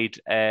identified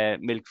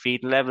milk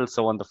feeding levels.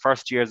 So in the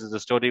first years of the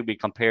study, we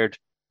compared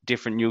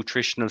different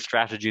nutritional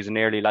strategies in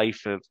early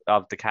life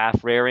of the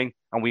calf rearing,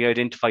 and we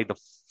identified the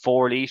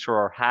 4 litre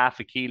or half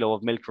a kilo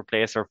of milk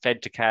replacer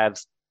fed to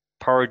calves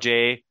per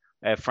day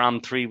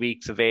from 3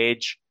 weeks of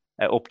age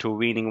up to a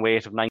weaning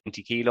weight of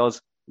 90 kilos,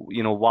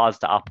 was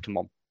the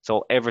optimum.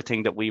 So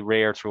everything that we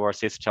rear through our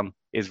system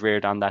is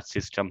reared on that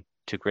system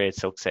to great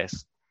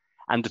success.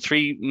 And the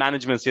 3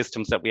 management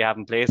systems that we have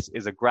in place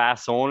is a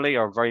grass only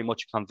or very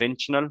much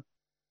conventional.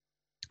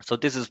 So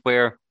this is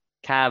where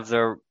calves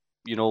are,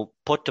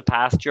 put to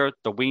pasture,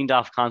 they're weaned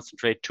off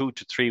concentrate 2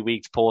 to 3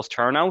 weeks post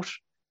turnout,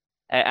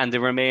 and they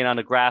remain on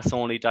a grass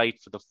only diet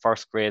for the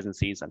first grazing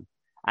season.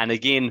 And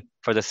again,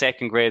 for the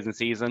second grazing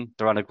season,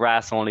 they're on a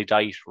grass only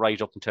diet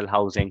right up until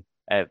housing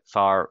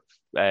prior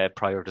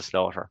to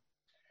slaughter.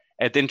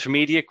 The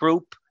intermediate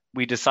group,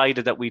 we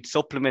decided that we'd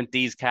supplement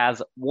these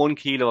calves 1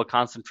 kilo of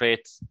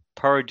concentrates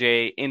per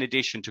day in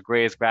addition to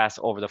grazed grass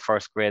over the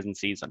first grazing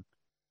season,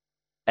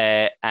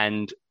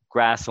 and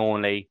grass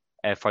only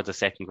for the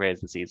second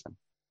grazing season.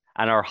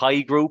 And our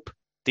high group,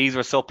 these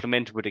were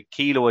supplemented with 1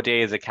 kilo a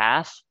day as a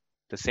calf,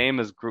 the same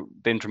as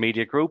the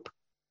intermediate group,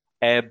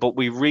 but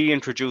we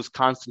reintroduced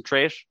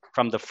concentrate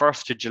from the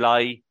 1st of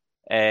July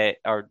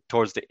or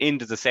towards the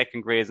end of the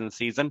second grazing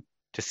season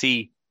to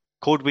see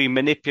could we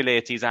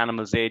manipulate these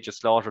animals' age of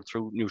slaughter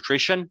through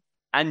nutrition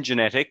and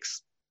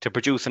genetics to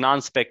produce an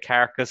on-spec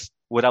carcass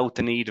without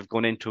the need of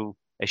going into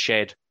a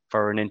shed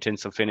for an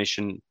intensive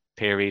finishing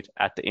period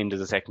at the end of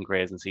the second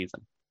grazing season.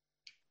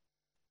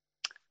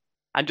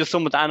 And just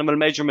some of the animal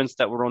measurements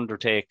that were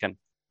undertaken.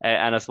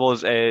 And I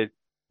suppose,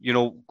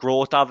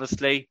 growth,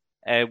 obviously,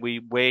 we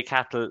weigh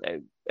cattle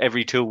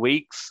every 2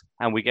 weeks,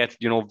 and we get,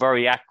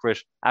 very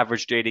accurate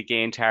average daily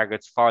gain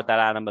targets for that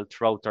animal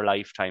throughout their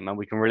lifetime. And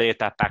we can relate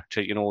that back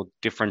to,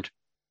 different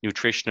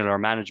nutritional or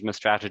management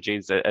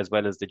strategies as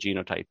well as the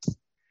genotypes.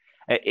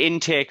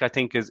 Intake, I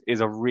think, is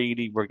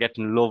we're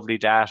getting lovely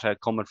data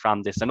coming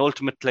from this. And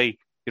ultimately,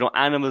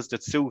 animals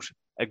that suit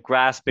a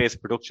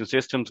grass-based production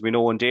systems, we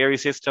know in dairy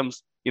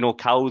systems,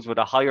 cows with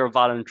a higher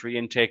voluntary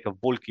intake of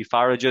bulky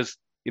forages,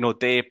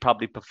 they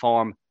probably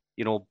perform,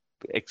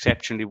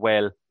 exceptionally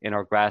well in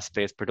our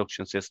grass-based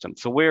production system.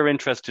 So we're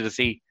interested to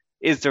see,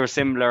 is there a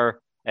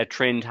similar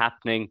trend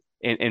happening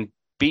in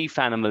beef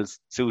animals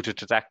suited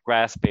to that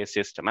grass-based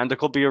system? And there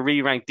could be a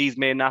re-rank. These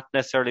may not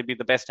necessarily be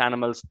the best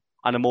animals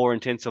on a more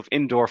intensive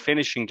indoor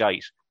finishing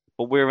diet,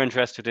 but we're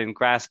interested in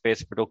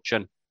grass-based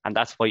production, and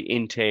that's why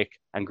intake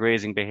and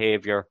grazing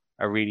behaviour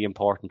are really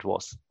important to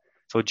us.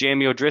 So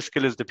Jamie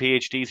O'Driscoll is the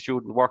PhD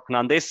student working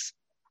on this,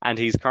 and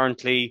he's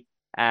currently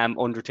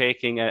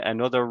undertaking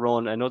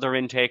another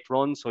intake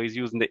run. So he's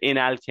using the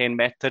in-alkane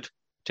method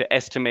to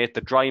estimate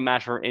the dry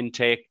matter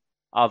intake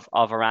of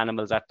our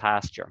animals at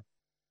pasture.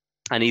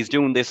 And he's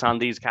doing this on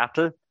these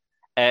cattle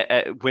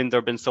when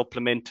they've been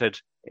supplemented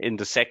in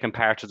the second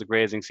part of the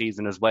grazing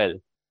season as well.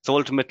 So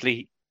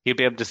ultimately, he'll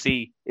be able to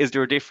see, is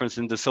there a difference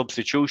in the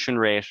substitution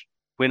rate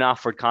when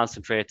offered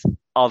concentrates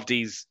of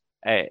these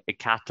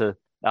cattle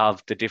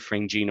of the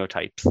differing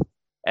genotypes.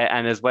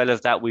 And as well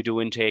as that, we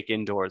do intake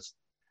indoors.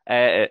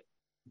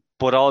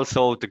 But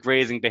also the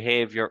grazing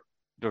behaviour,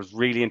 there's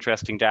really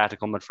interesting data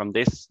coming from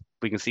this.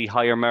 We can see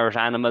higher merit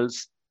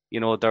animals,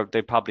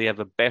 they probably have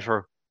a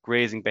better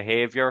grazing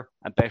behaviour,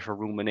 a better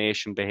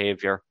rumination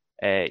behaviour,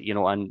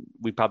 and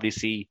we probably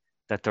see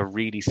that they're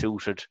really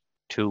suited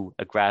to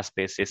a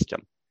grass-based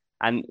system.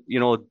 And,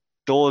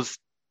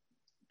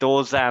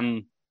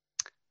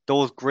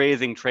 those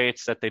grazing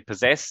traits that they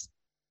possess,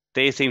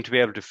 they seem to be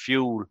able to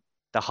fuel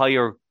the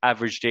higher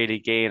average daily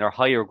gain or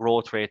higher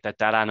growth rate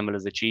that animal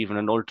is achieving,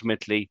 and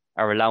ultimately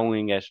are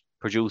allowing it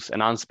produce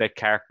an on-spec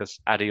carcass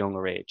at a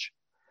younger age.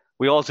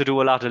 We also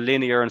do a lot of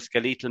linear and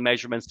skeletal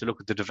measurements to look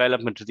at the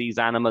development of these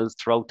animals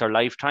throughout their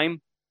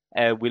lifetime.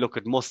 We look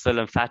at muscle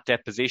and fat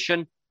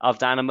deposition of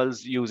the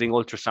animals using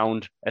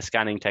ultrasound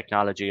scanning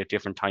technology at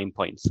different time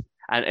points.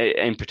 And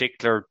in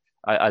particular,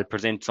 I'll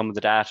present some of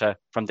the data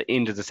from the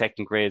end of the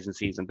second grazing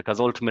season,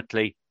 because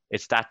ultimately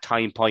it's that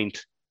time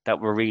point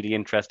that we're really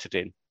interested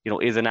in.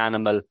 Is an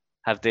animal,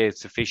 have they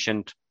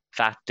sufficient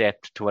fat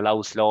depth to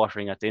allow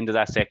slaughtering at the end of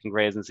that second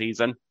grazing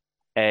season?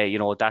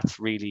 That's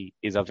really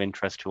is of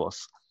interest to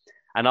us.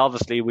 And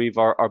obviously we've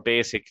our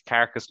basic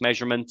carcass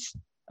measurements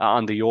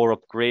on the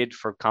Europe grid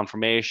for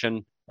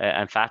conformation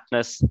and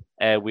fatness.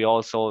 We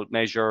also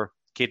measure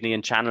kidney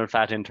and channel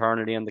fat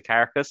internally in the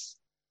carcass.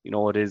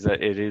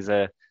 It is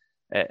a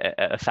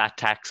fat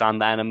tax on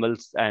the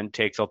animals and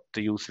takes up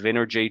the use of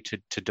energy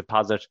to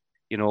deposit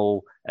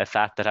a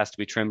fat that has to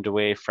be trimmed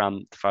away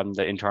from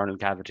the internal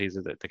cavities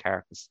of the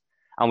carcass.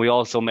 And we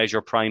also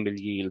measure primal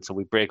yield. So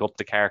we break up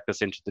the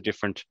carcass into the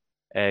different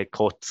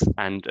cuts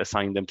and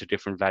assign them to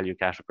different value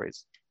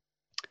categories.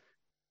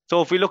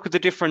 So if we look at the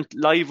different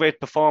live weight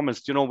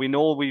performance, we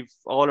know we've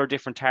all our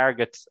different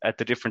targets at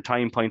the different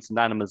time points in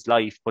the animal's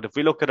life. But if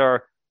we look at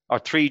our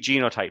 3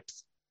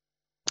 genotypes,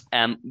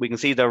 we can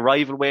see the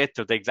arrival weight,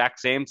 they're the exact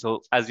same.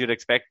 So as you'd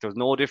expect, there's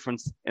no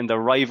difference in the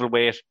arrival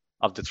weight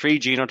of the 3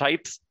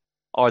 genotypes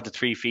or the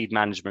 3 feed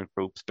management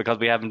groups, because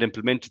we haven't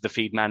implemented the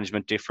feed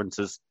management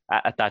differences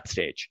at that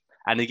stage.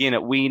 And again,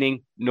 at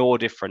weaning, no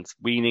difference.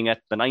 Weaning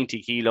at the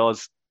 90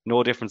 kilos,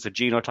 no difference in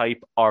genotype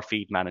or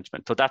feed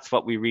management. So that's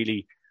what we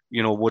really,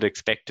 would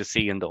expect to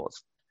see in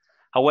those.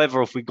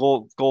 However, if we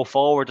go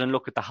forward and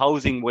look at the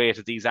housing weight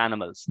of these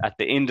animals at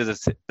the end of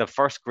the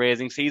first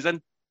grazing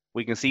season,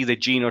 we can see the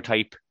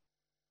genotype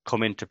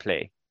come into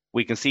play.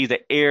 We can see the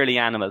early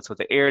animals, so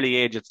the early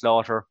age at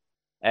slaughter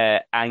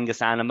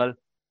Angus animal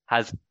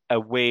has a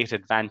weight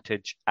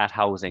advantage at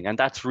housing, and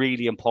that's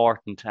really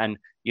important. And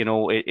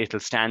it'll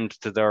stand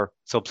to their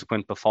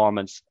subsequent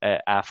performance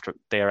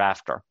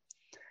thereafter.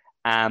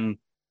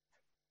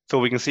 So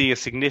we can see a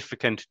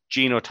significant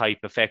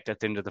genotype effect at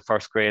the end of the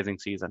first grazing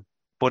season.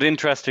 But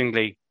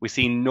interestingly, we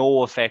see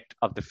no effect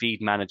of the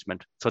feed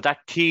management. So that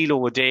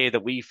kilo a day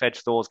that we fed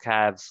those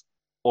calves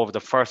over the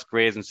first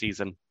grazing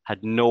season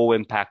had no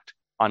impact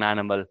on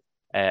animal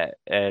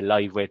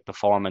live weight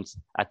performance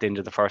at the end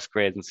of the first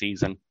grazing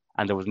season,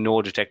 and there was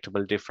no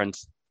detectable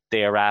difference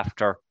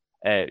thereafter,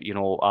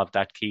 of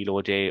that kilo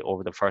a day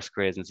over the first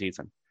grazing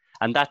season.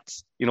 And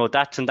that's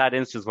in that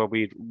instance where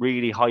we had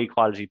really high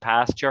quality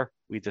pasture,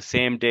 we had the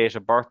same date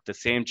of birth, the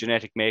same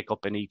genetic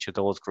makeup in each of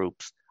those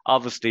groups.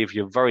 Obviously, if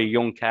you have very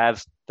young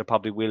calves, there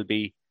probably will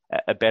be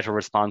a better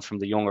response from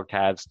the younger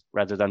calves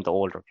rather than the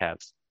older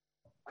calves.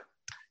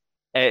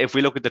 If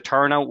we look at the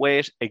turnout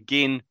weight,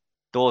 again,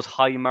 those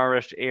high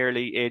merit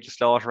early age of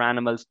slaughter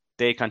animals,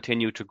 they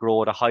continue to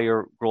grow at a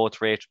higher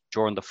growth rate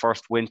during the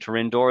first winter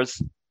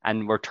indoors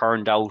and were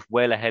turned out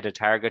well ahead of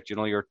target.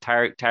 Your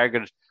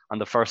target on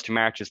the 1st of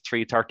March is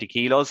 330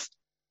 kilos.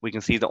 We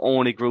can see the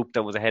only group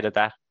that was ahead of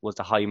that was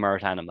the high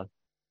merit animal.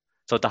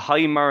 So the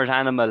high merit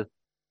animal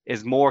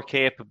is more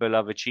capable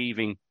of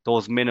achieving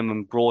those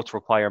minimum growth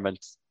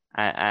requirements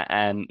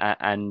and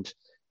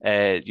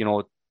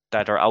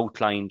that are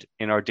outlined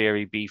in our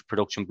dairy beef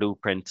production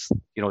blueprints.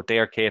 They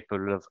are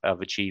capable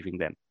of achieving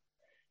them.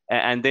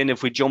 And then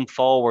if we jump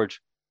forward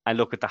and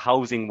look at the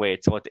housing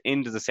weight, so at the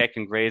end of the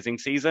second grazing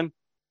season,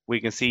 we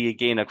can see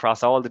again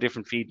across all the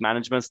different feed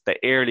managements, the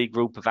early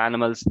group of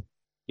animals,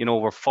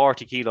 were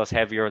 40 kilos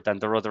heavier than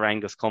their other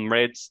Angus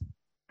comrades.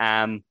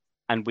 And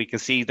we can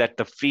see that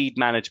the feed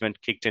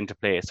management kicked into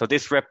play. So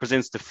this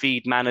represents the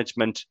feed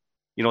management,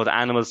 the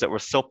animals that were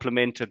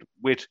supplemented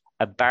with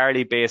a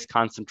barley-based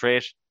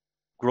concentrate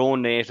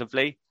grown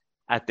natively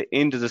at the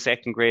end of the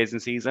second grazing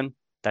season,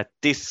 that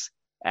this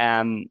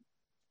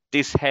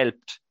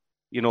helped,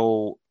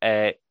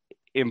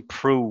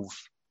 improve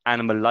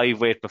animal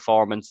live weight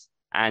performance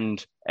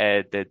and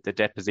the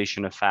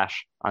deposition of fat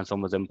on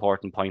some of the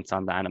important points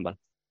on the animal.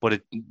 But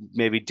it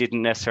maybe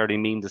didn't necessarily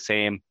mean the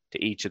same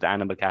to each of the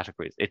animal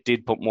categories. It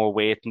did put more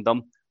weight in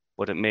them,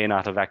 but it may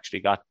not have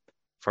actually got,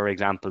 for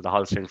example, the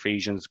Holstein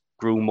Friesians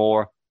grew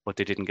more, but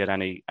they didn't get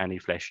any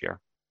fleshier.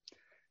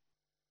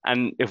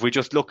 And if we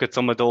just look at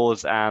some of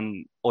those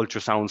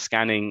ultrasound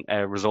scanning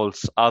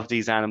results of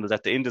these animals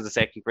at the end of the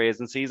second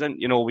grazing season,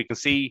 we can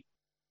see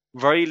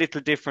very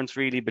little difference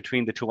really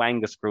between the two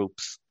Angus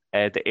groups,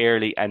 the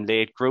early and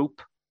late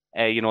group,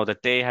 that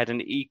they had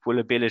an equal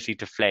ability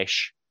to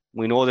flesh.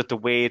 We know that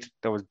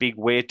there was big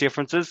weight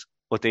differences,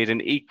 but they had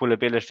an equal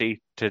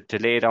ability to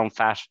lay down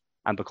fat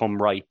and become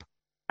ripe.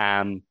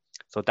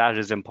 So that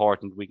is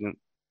important. We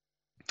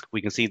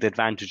can see the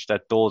advantage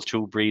that those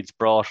two breeds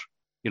brought,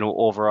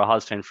 over a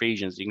Holstein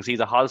Friesians. You can see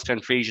the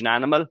Holstein Friesian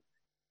animal,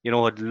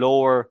 had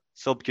lower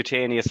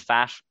subcutaneous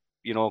fat,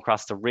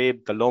 across the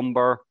rib, the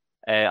lumbar,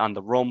 on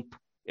the rump.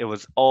 It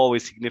was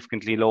always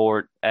significantly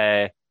lower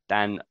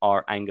than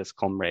our Angus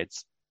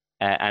comrades.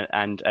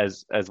 And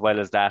as well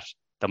as that,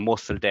 the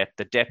muscle depth,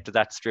 the depth of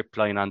that strip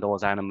line on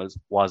those animals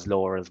was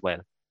lower as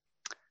well.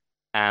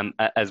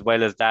 As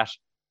well as that,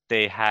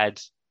 there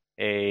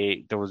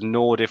was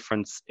no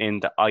difference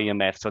in the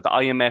IMF. So the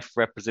IMF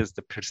represents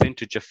the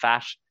percentage of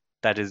fat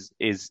that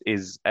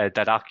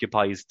that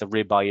occupies the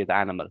ribeye of the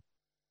animal,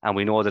 and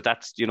we know that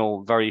that's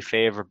very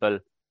favourable.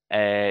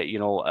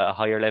 A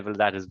higher level of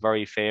that is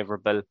very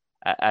favourable,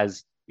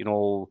 as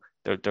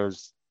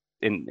there's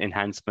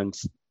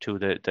enhancements to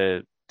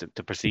the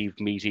perceived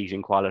meat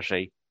eating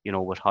quality,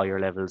 with higher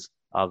levels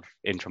of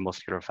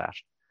intramuscular fat.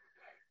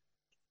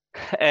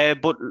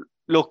 But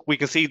look, we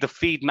can see the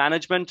feed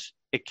management,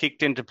 it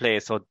kicked into play.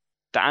 So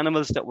the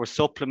animals that were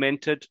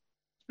supplemented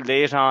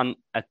late on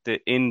at the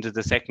end of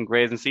the second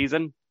grazing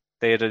season,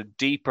 they had a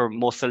deeper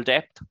muscle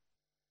depth,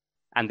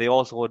 and they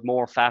also had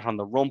more fat on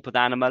the rump of the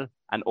animal,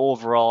 and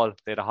overall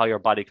they had a higher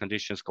body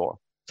condition score.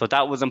 So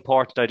that was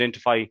important to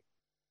identify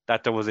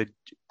that there was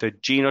the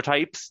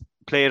genotypes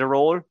played a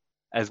role,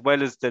 as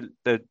well as the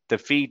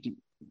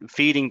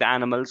feeding the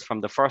animals from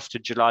the 1st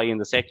of July in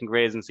the second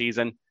grazing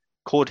season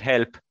could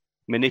help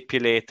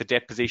manipulate the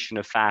deposition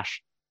of fat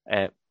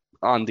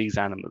on these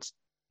animals.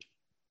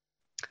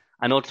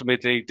 And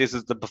ultimately, this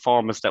is the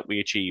performance that we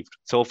achieved.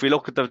 So if we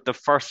look at the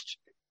first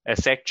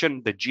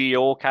section, the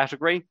GO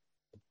category,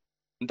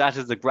 that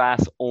is the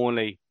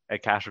grass-only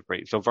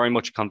category, so very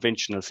much a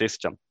conventional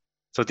system.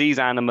 So these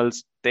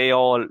animals,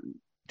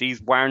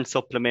 these weren't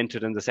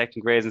supplemented in the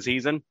second grazing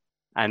season,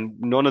 and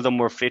none of them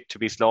were fit to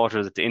be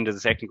slaughtered at the end of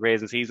the second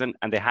grazing season,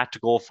 and they had to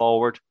go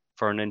forward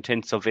for an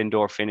intensive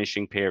indoor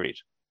finishing period.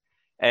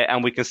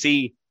 And we can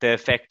see the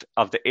effect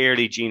of the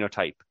early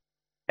genotype.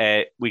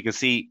 We can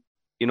see,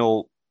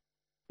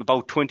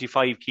 about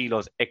 25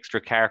 kilos extra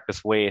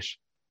carcass weight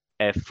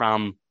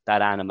from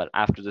that animal.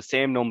 After the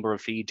same number of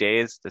feed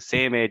days, the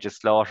same age of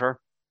slaughter,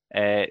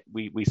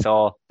 we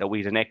saw that we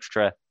had an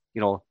extra,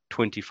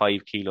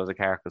 25 kilos of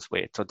carcass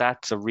weight. So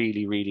that's a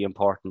really, really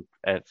important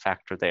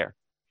factor there.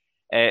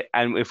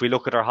 And if we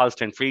look at our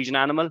Holstein Friesian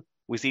animal,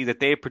 we see that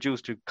they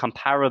produced a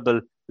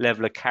comparable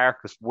level of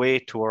carcass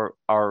weight to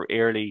our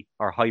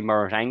high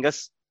merit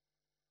Angus,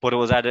 but it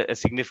was at a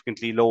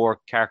significantly lower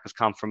carcass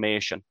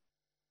conformation.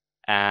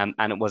 And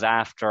it was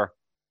after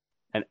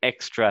an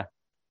extra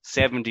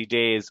 70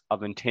 days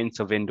of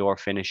intensive indoor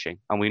finishing.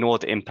 And we know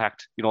the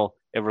impact,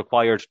 it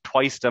required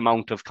twice the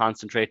amount of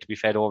concentrate to be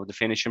fed over the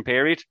finishing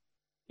period,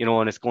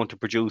 and it's going to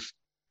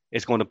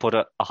put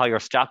a higher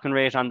stocking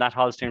rate on that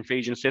Holstein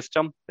Friesian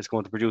system. It's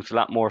going to produce a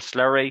lot more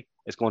slurry.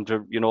 It's going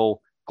to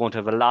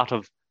have a lot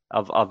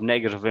of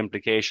negative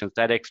implications,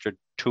 that extra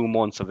 2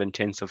 months of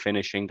intensive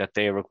finishing that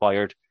they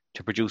required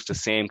to produce the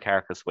same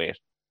carcass weight.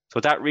 So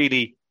that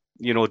really,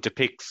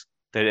 depicts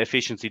the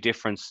efficiency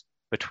difference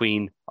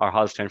between our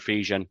Holstein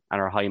Friesian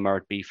and our high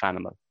merit beef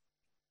animal.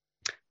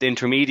 The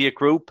intermediate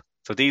group,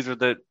 so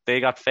they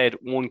got fed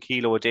 1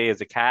 kilo a day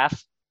as a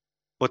calf,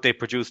 but they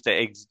produced the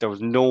eggs. There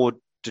was no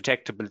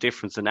detectable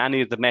difference in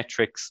any of the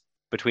metrics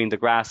between the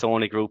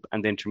grass-only group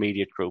and the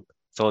intermediate group.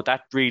 So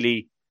that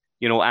really,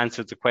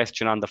 answered the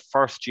question on the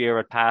first year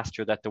at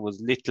pasture that there was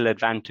little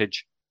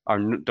advantage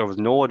there was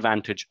no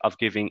advantage of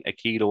giving a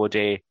kilo a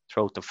day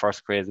throughout the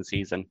first grazing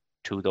season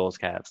to those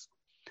calves.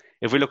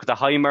 If we look at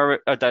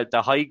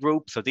the high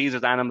group, so these are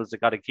the animals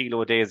that got a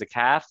kilo a day as a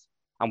calf,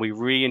 and we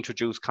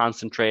reintroduce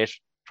concentrate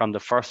from the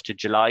 1st of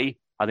July.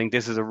 I think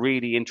this is a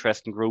really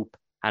interesting group,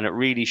 and it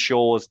really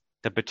shows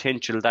the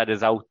potential that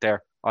is out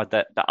there, or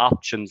the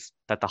options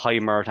that the high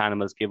merit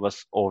animals give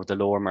us over the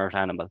lower merit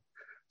animal.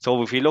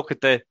 So if we look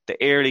at the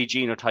early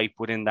genotype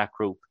within that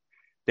group,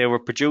 they were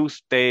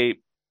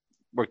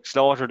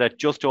slaughtered at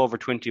just over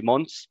 20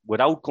 months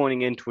without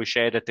going into a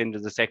shed at the end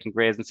of the second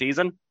grazing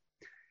season.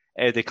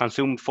 They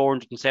consumed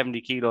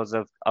 470 kilos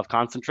of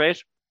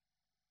concentrate,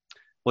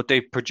 but they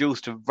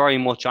produced a very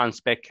much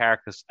on-spec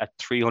carcass at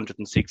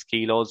 306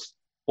 kilos,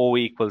 O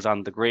equals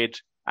on the grid,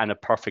 and a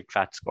perfect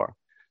fat score.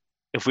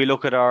 If we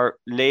look at our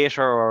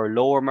later or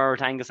lower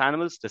merit Angus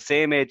animals, the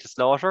same age of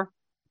slaughter,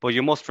 but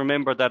you must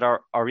remember that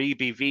our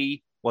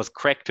EBV was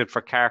corrected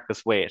for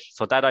carcass weight.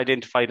 So that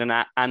identified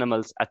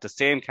animals at the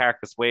same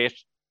carcass weight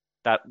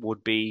that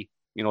would be,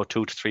 2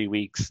 to 3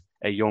 weeks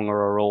younger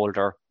or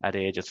older at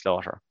age of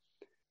slaughter.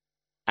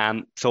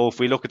 So if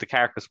we look at the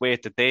carcass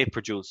weight that they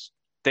produced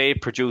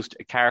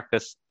a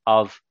carcass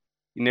of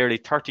nearly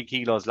 30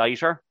 kilos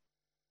lighter,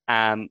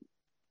 and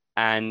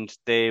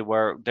they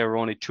were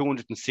only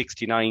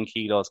 269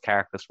 kilos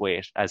carcass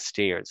weight as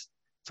steers.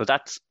 So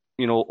that's,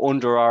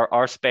 under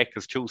our spec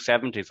is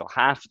 270. So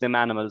half of them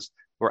animals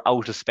were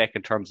out of spec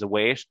in terms of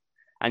weight.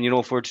 And,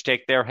 if we were to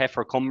take their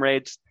heifer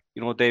comrades,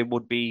 they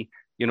would be,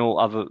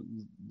 of a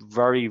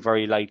very,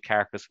 very light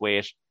carcass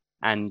weight.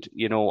 And,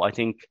 I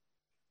think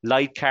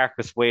light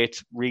carcass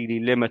weight really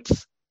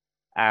limits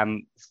our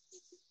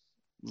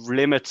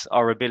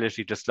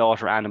ability to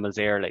slaughter animals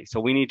early.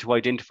 So we need to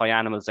identify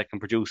animals that can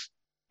produce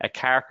a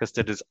carcass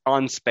that is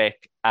on spec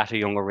at a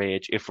younger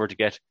age if we're to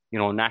get,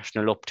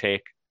 national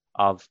uptake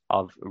of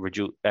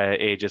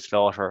age of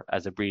slaughter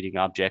as a breeding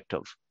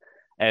objective.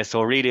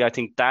 So really, I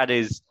think that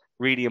is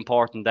really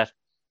important, that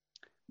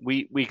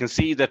we can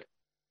see that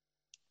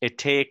it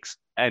takes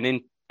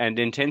an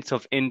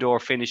intensive indoor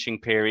finishing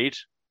period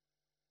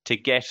to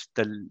get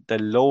the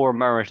lower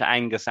merit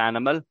Angus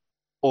animal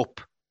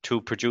up to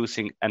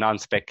producing an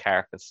on-spec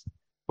carcass.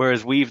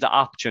 Whereas we have the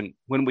option,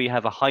 when we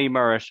have a high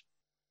merit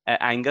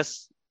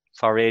Angus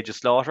for age of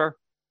slaughter,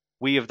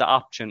 we have the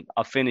option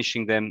of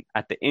finishing them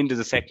at the end of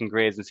the second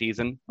grazing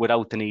season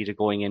without the need of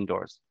going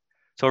indoors.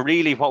 So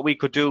really what we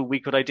could do, we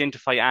could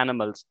identify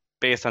animals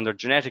based on their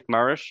genetic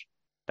merit,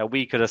 that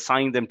we could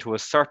assign them to a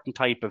certain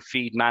type of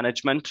feed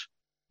management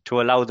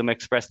to allow them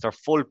express their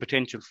full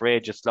potential for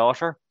age of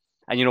slaughter,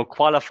 and,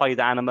 qualify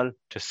the animal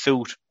to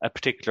suit a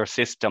particular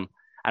system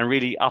and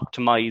really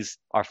optimize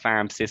our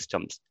farm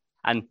systems.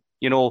 And,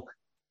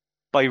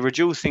 by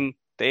reducing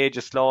the age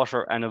of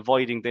slaughter and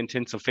avoiding the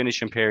intensive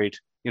finishing period,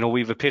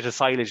 we've a pit of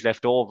silage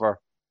left over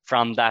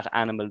from that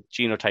animal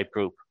genotype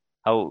group.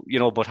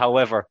 But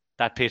however,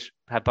 that pit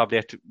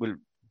will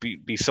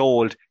be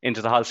sold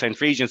into the Holstein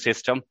Friesian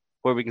system,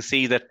 where we can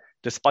see that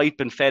despite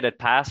being fed at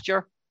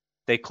pasture,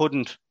 they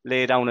couldn't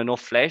lay down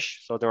enough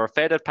flesh. So they were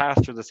fed at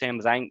pasture the same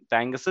as the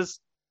Angus's,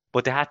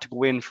 but they had to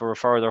go in for a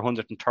further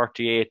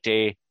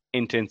 138-day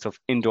intensive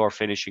indoor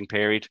finishing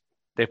period.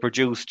 They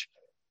produced,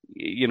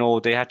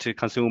 they had to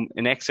consume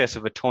in excess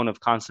of a ton of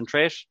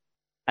concentrate,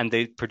 and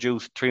they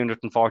produced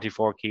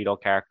 344 kilo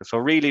carcass. So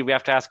really, we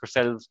have to ask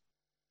ourselves,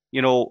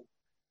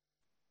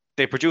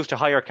 they produced a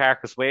higher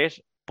carcass weight,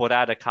 but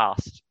at a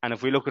cost. And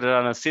if we look at it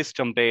on a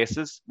system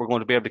basis, we're going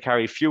to be able to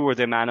carry fewer of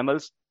them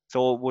animals.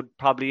 So it would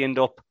probably end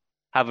up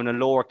having a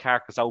lower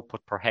carcass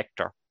output per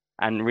hectare.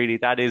 And really,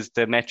 that is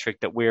the metric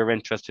that we're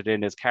interested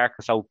in, is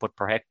carcass output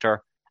per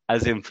hectare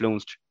as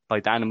influenced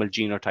by the animal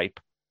genotype.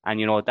 And,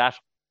 that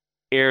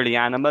early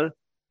animal,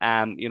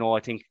 I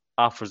think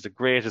offers the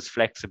greatest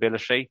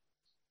flexibility.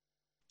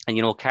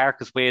 And,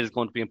 carcass weight is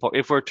going to be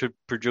important. If we're to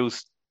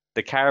produce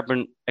the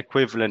carbon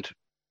equivalent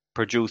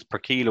produced per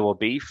kilo of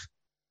beef,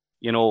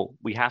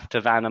 we have to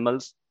have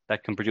animals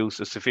that can produce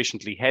a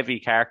sufficiently heavy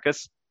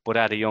carcass, but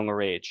at a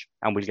younger age.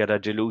 And we'll get a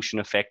dilution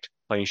effect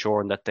by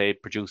ensuring that they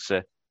produce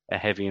a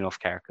heavy enough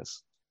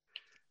carcass.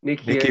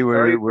 Nicky,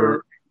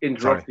 we're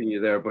interrupting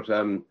you there, but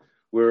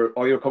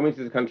you're coming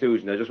to the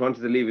conclusion. I just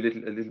wanted to leave a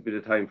little bit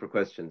of time for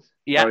questions.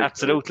 Yeah, sorry,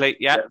 absolutely.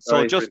 Yeah.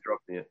 So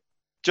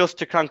just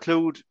to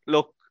conclude,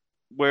 look,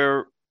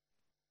 where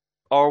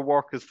our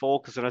work is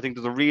focused, and I think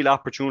there's a real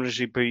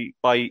opportunity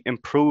by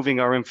improving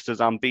our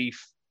emphasis on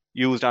beef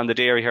used on the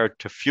dairy herd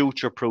to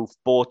future-proof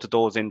both of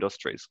those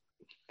industries.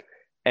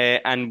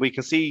 And we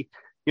can see,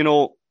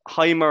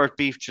 high merit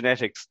beef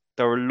genetics,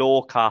 they're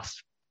low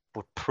cost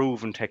but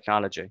proven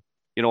technology,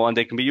 and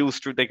they can be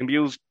used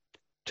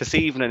this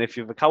evening. If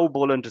you have a cow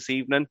bulling this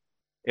evening,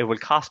 it will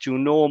cost you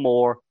no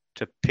more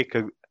to pick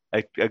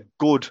a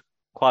good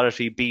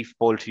quality beef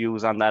bull to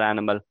use on that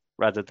animal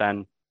rather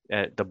than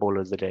the bull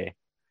of the day.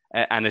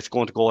 And it's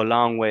going to go a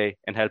long way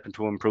in helping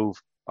to improve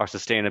our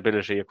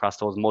sustainability across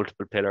those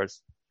multiple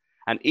pillars.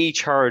 And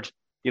each herd,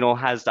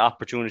 has the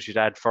opportunity to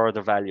add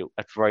further value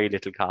at very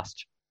little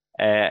cost.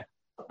 And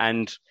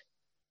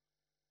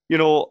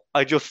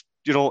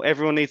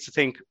everyone needs to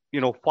think,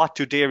 what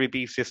do dairy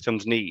beef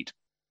systems need?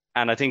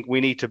 And I think we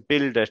need to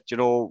build it.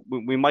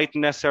 We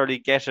mightn't necessarily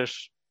get it.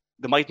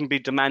 They mightn't be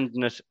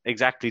demanding it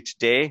exactly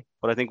today,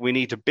 but I think we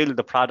need to build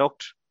the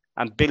product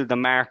and build the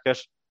market,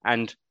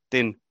 and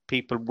then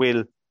people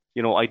will,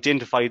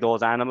 identify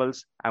those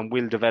animals and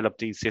will develop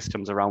these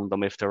systems around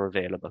them if they're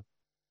available.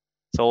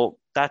 So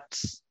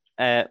that's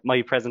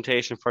my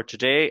presentation for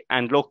today.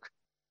 And look,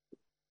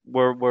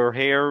 we're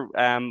here.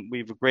 We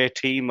have a great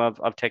team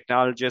of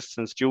technologists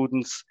and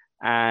students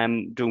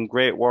doing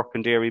great work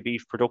in dairy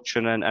beef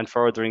production and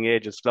furthering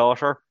age of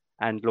slaughter.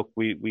 And look,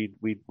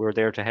 we're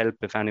there to help.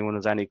 If anyone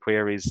has any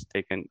queries,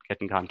 they can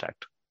get in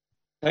contact.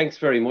 Thanks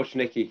very much,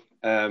 Nicky,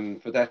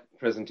 for that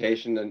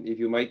presentation. And if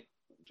you might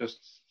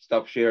just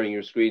stop sharing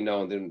your screen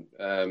now, and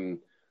then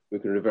we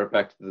can revert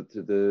back to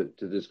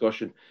the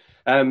discussion.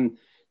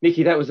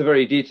 Nicky, that was a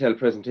very detailed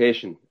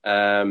presentation.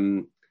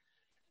 There's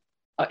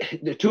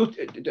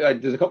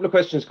a couple of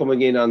questions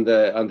coming in on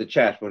the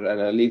chat, and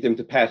I'll leave them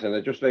to Pat. And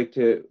I'd just like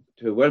to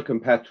welcome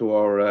Pat to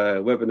our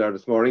webinar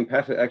this morning.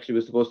 Pat actually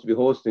was supposed to be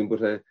hosting,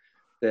 but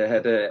they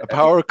had a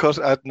power cut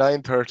at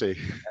 9:30.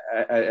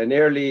 An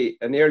early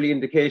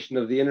indication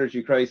of the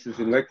energy crisis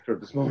in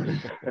Wexford this morning.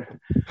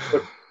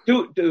 But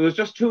there was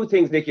just two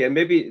things, Nicky, and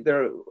maybe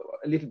they're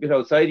a little bit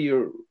outside of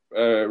your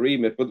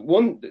remit. But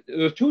there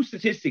was two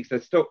statistics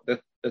that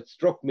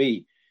struck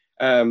me.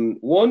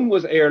 One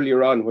was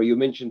earlier on where you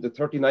mentioned the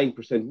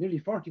 39%, nearly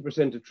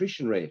 40%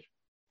 attrition rate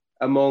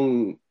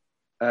among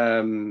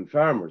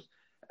farmers.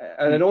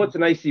 And I know it's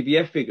an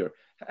ICVF figure.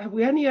 Have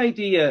we any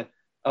idea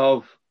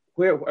of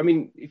where, I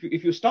mean,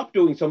 if you stop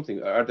doing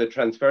something, are they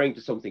transferring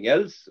to something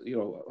else?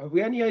 Have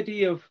we any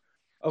idea of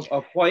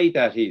why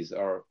that is?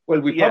 Or, well,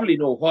 we probably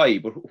know why,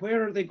 but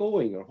where are they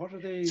going, or what are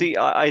they? See,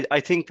 I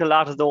think a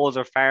lot of those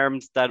are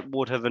farms that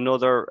would have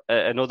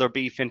another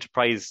beef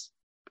enterprise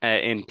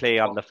in play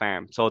on the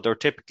farm. So they're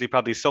typically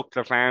probably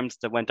suckler farms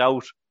that went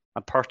out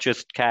and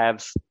purchased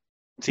calves,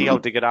 see how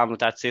they get on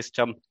with that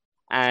system.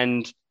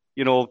 And,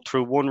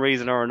 through one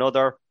reason or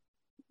another,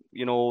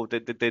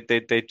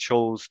 they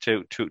chose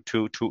to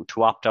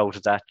opt out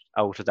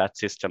of that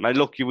system. And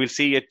look, you will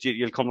see it,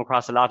 you'll come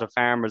across a lot of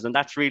farmers, and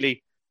that's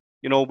really,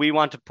 we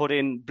want to put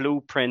in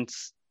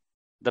blueprints,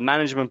 the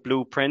management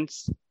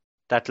blueprints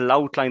that will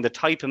outline the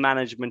type of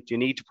management you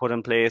need to put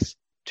in place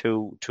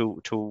to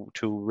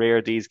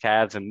rear these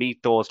calves and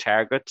meet those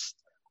targets,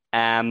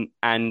 and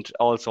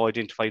also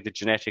identify the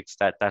genetics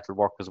that will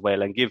work as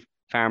well, and give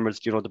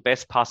farmers, the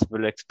best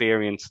possible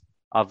experience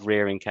of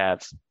rearing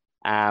calves.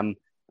 And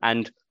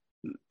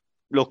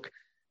look,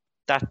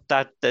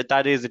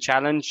 that is a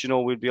challenge.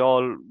 We'll be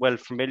all well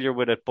familiar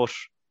with it, but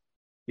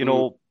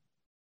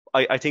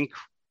I think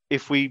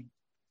if we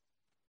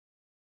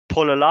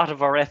pull a lot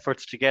of our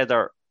efforts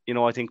together,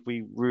 I think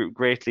we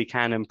greatly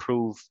can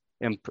improve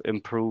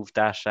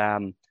that.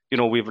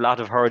 We have a lot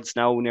of herds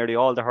now. Nearly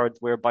all the herds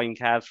we're buying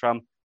calves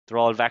from, they're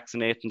all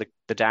vaccinating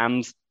the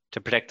dams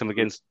to protect them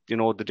against,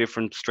 the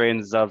different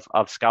strains of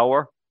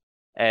scour.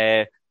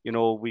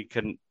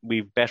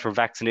 We've better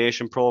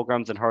vaccination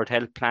programs and herd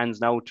health plans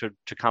now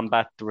to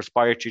combat the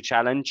respiratory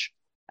challenge.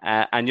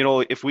 And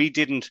if we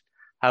didn't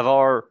have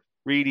our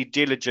really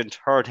diligent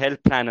herd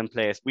health plan in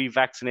place, we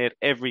vaccinate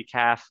every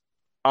calf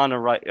on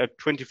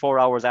 24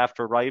 hours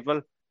after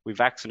arrival. We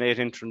vaccinate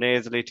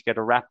intranasally to get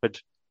a rapid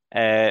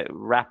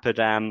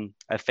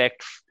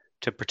effect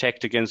to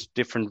protect against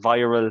different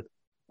viral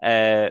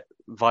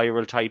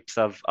types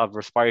of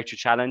respiratory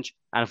challenge.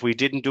 And if we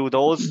didn't do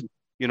those,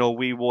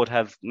 we would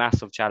have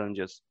massive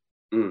challenges.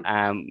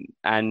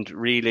 And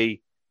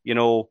really,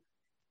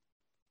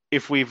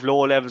 if we've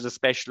low levels of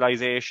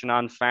specialization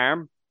on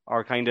farm,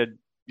 or kind of,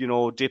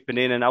 dipping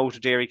in and out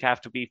of dairy calf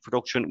to beef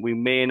production, we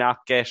may not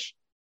get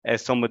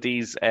some of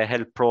these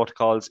health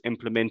protocols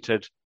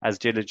implemented as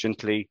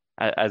diligently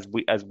as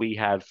we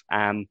have.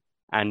 And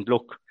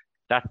look,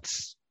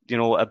 that's,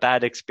 a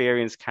bad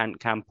experience can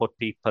put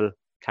people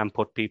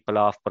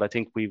off. But I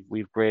think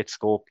we've great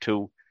scope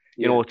to,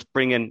 to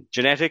bring in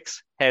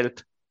genetics,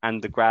 health,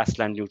 and the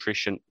grassland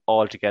nutrition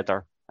all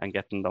together and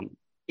getting them.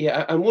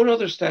 Yeah, and one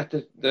other stat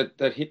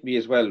that hit me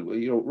as well,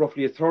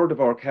 roughly a third of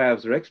our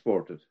calves are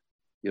exported,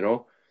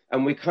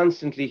 and we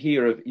constantly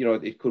hear of,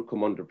 it could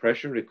come under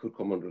pressure, it could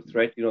come under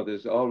threat.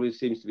 There's always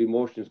seems to be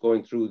motions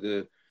going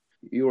through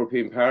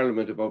European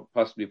Parliament about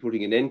possibly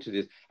putting an end to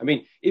this. I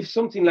mean, if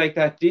something like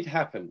that did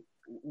happen,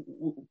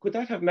 could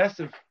that have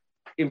massive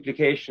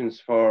implications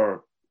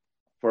for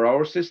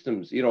our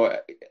systems? You know,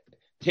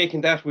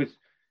 taking that with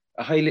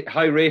a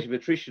high rate of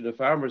attrition of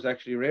farmers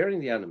actually rearing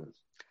the animals.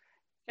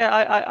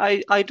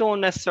 Yeah, I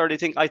don't necessarily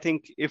think. I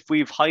think if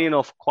we've high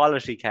enough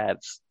quality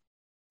calves,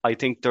 I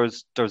think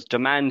there's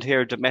demand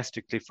here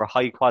domestically for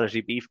high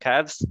quality beef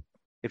calves.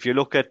 If you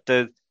look at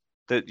the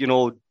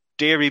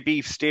dairy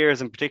beef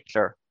steers in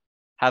particular,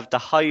 have the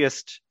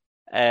highest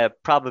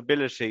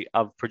probability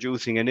of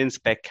producing an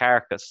in-spec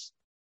carcass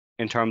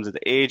in terms of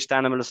the age the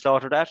animal is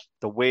slaughtered at,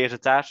 the weight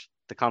it's at,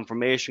 the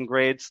conformation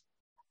grades,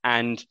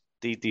 and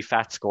the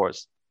fat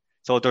scores.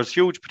 So there's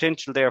huge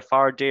potential there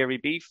for dairy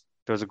beef.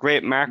 There's a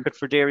great market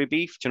for dairy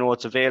beef. You know,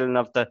 it's availing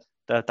of the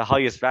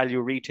highest value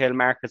retail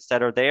markets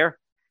that are there.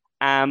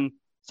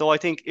 So I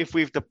think if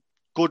we've the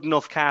good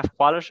enough calf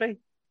quality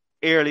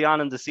early on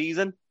in the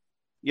season,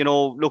 you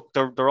know, look,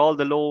 they're all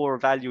the lower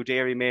value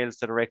dairy males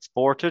that are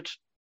exported.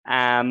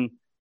 And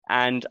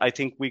I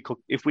think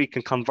if we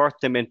can convert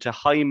them into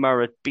high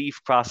merit beef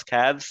cross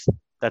calves,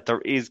 that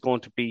there is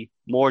going to be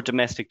more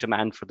domestic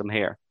demand for them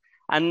here.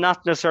 And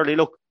not necessarily,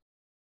 look,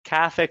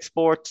 calf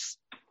exports,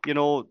 you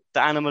know,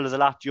 the animal is a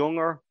lot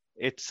younger.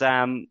 It's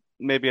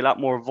maybe a lot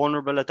more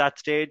vulnerable at that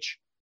stage.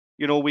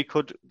 You know,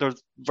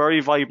 there's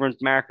very vibrant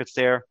markets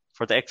there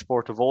for the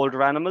export of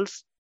older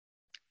animals.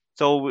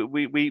 So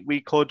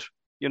we could,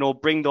 you know,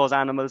 bring those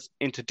animals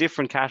into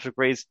different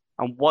categories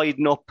and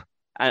widen up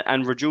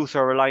and reduce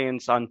our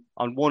reliance on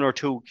one or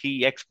two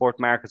key export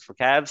markets for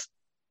calves,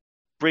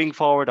 bring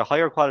forward a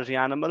higher quality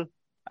animal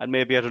and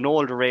maybe at an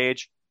older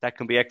age that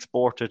can be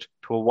exported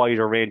to a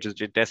wider range of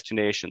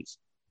destinations.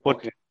 But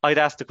okay. I'd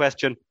ask the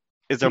question,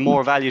 is there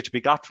more value to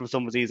be got from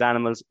some of these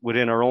animals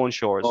within our own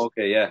shores?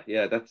 Okay,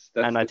 yeah, that's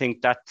and I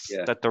think that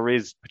there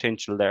is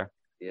potential there.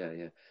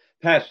 Yeah.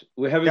 Pat,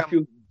 we have a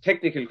few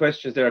technical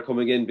questions there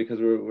coming in because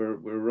we're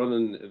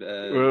running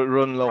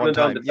low on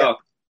time. The clock.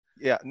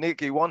 Yeah,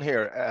 Nikki, one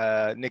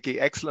here. Nikki,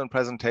 excellent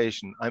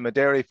presentation. I'm a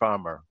dairy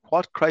farmer.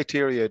 What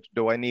criteria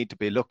do I need to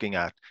be looking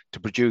at to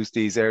produce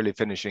these early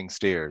finishing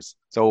steers?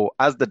 So,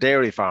 as the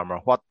dairy farmer,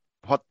 what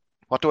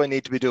do I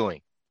need to be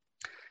doing?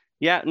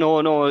 Yeah,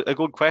 no, a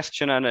good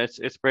question, and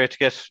it's great to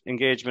get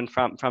engagement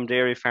from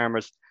dairy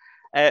farmers.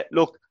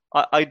 Look,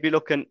 I'd be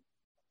looking.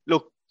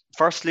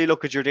 Firstly,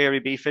 look at your dairy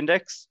beef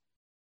index.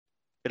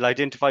 It'll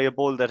identify a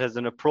bull that has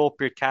an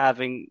appropriate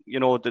calving. You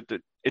know,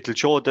 it'll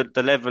show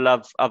the level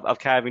of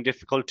calving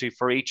difficulty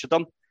for each of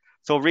them.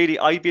 So really,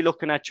 I'd be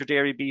looking at your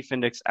dairy beef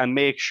index and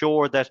make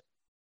sure that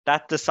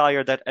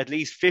desire that at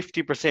least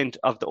 50%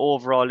 of the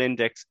overall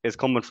index is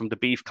coming from the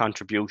beef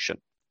contribution,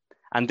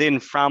 and then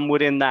from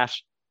within that,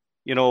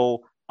 you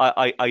know,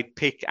 I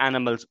pick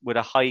animals with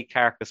a high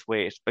carcass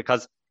weight,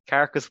 because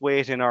carcass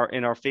weight in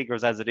our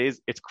figures as it is,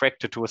 it's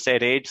corrected to a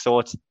set age.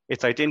 So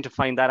it's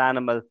identifying that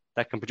animal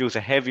that can produce a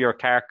heavier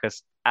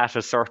carcass at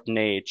a certain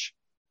age.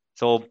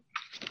 So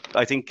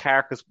I think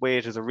carcass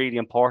weight is a really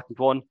important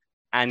one,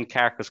 and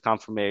carcass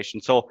conformation.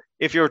 So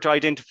if you're to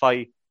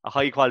identify a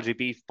high quality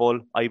beef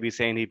bull, I'd be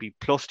saying he'd be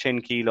plus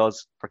 10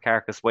 kilos for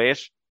carcass weight,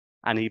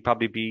 and he'd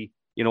probably be,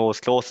 you know, as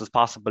close as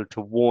possible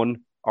to 1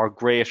 or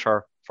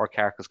greater for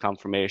carcass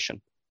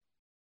conformation.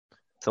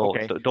 So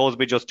okay. Those would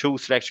be just 2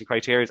 selection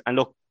criteria. And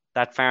look,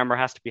 that farmer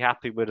has to be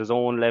happy with his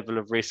own level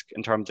of risk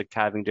in terms of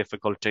calving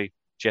difficulty,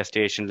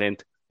 gestation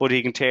length, but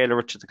he can tailor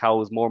it to the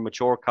cows. More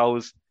mature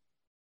cows,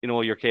 you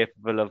know, you're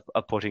capable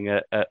of putting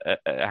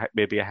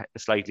maybe a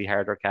slightly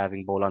harder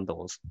calving bull on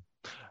those.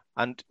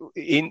 And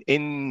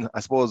in I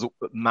suppose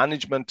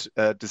management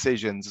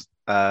decisions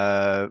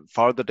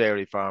for the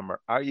dairy farmer,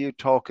 are you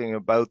talking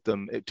about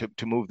them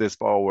to move this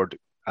forward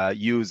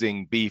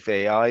using beef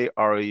AI,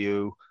 or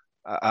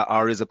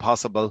is it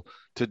possible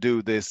to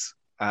do this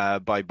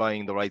by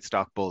buying the right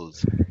stock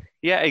bulls?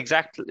 Yeah,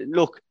 exactly.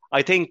 Look,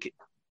 I think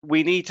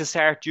we need to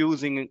start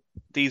using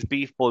these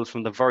beef bulls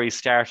from the very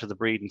start of the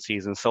breeding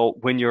season. So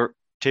when you're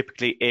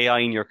typically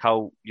AIing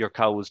your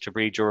cows to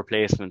breed your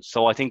replacements.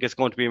 So I think it's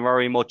going to be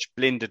very much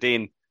blended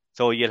in.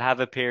 So you'll have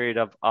a period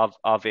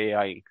of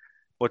AIing.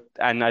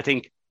 And I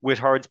think with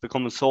herds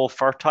becoming so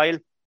fertile,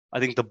 I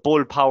think the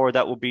bull power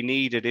that would be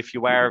needed if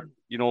you are,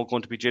 you know,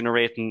 going to be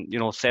generating, you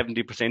know,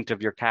 70%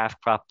 of your calf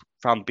crop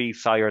from beef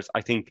sires,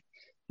 I think,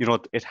 you know,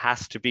 it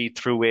has to be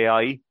through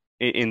AI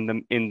in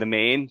the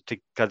main,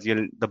 because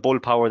the bull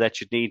power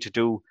that you'd need to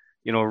do,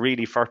 you know,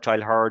 really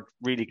fertile herd,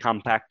 really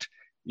compact,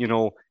 you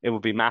know, it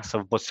would be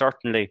massive. But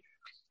certainly,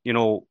 you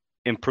know,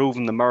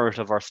 improving the merit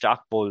of our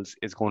stock bulls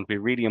is going to be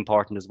really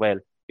important as well.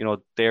 You know,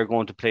 they're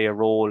going to play a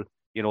role,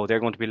 you know, they're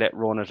going to be let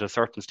run at a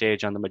certain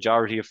stage on the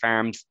majority of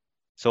farms.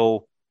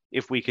 So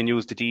if we can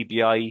use the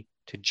DBI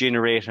to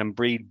generate and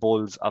breed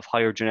bulls of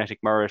higher genetic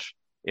merit,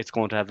 it's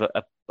going to have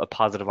a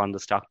positive on the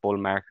stock bull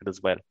market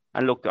as well.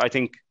 And look, I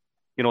think,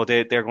 you know,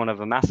 they're going to have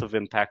a massive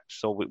impact.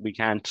 So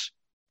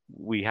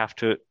we have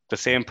to, the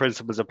same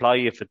principles apply.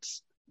 If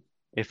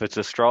it's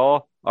a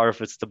straw or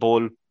if it's the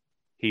bull,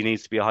 he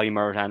needs to be a high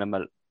merit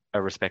animal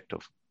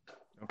irrespective.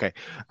 Okay.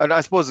 And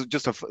I suppose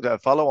just a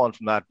follow on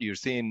from that, you're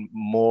seeing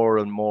more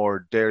and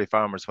more dairy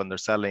farmers when they're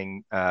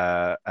selling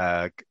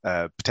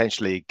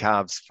potentially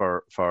calves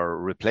for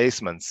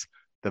replacements.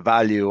 The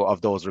value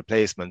of those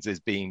replacements is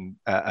being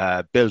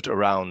built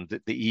around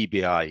the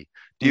EBI.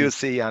 Do you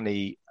see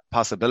any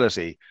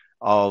possibility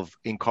of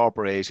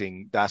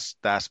incorporating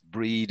that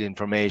breed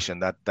information,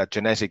 that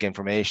genetic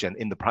information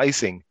in the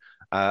pricing,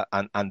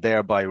 and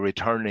thereby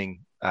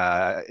returning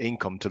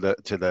income to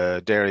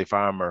the dairy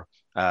farmer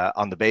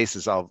on the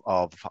basis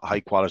of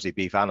high quality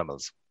beef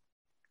animals?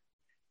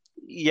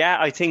 Yeah,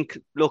 I think.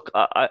 Look,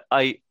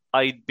 I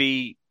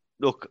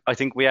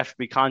think we have to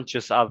be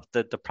conscious of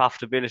the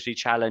profitability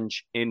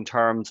challenge in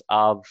terms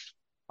of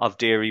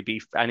dairy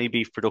beef, any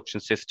beef production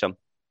system.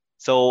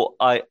 So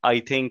I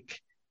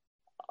think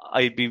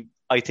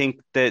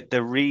that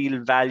the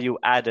real value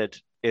added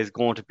is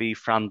going to be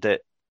from the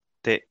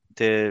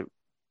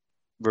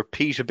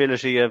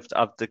repeatability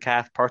of the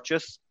calf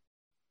purchase,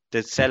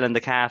 the selling the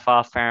calf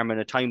off farm in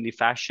a timely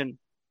fashion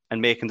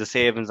and making the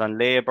savings on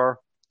labour,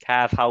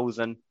 calf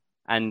housing,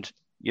 and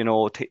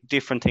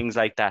different things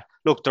like that.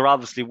 Look, there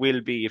obviously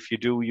will be, if you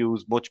do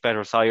use much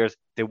better sires,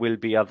 they will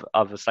be of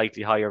a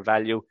slightly higher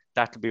value.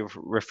 That will be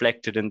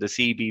reflected in the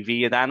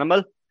CBV of the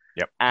animal.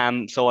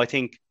 Yep. So I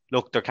think,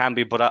 look, there can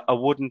be, but I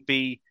wouldn't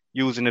be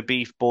using a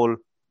beef bull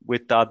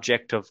with the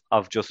objective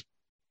of just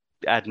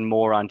adding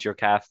more onto your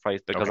calf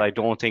price, because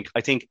okay.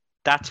 I think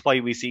that's why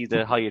we see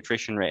the high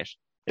attrition rate.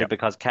 Yep.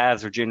 Because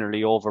calves are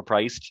generally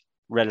overpriced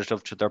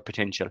relative to their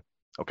potential.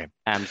 Okay.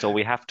 So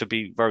we have to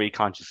be very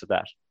conscious of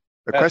that.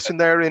 A question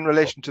there in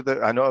relation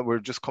to I know we're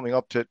just coming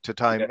up to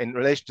time, yeah. In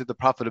relation to the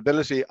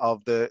profitability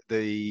of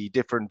the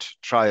different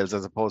trials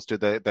as opposed to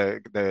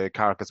the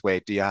carcass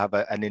weight. Do you have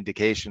an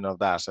indication of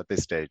that at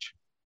this stage?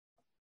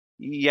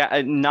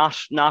 Yeah, not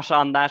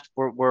on that.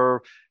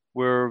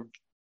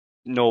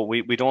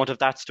 We don't have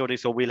that study.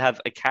 So we'll have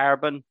a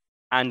carbon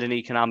and an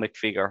economic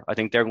figure. I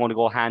think they're going to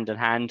go hand in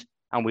hand.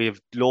 And we have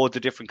loads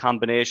of different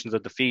combinations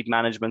of the feed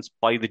managements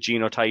by the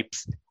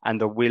genotypes,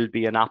 and there will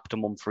be an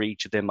optimum for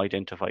each of them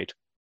identified.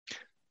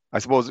 I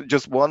suppose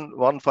just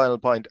one final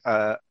point.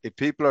 If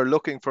people are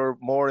looking for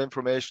more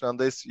information on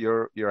this,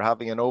 you're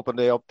having an open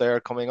day up there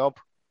coming up?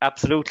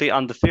 Absolutely.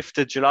 On the 5th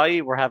of July,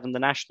 we're having the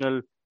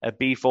National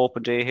Beef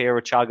Open Day here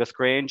at Teagasc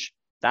Grange.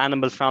 The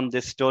animals from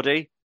this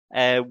study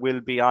will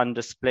be on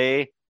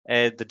display.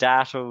 The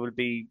data will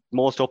be,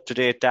 most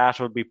up-to-date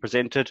data will be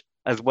presented,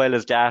 as well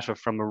as data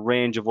from a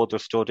range of other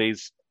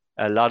studies,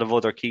 a lot of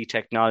other key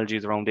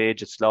technologies around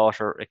age of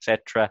slaughter,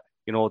 etc.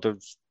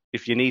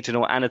 If you need to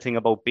know anything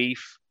about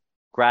beef,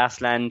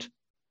 grassland,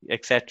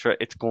 etc.,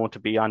 it's going to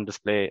be on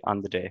display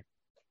on the day.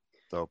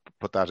 So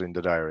put that in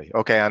the diary.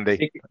 Okay,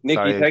 Andy.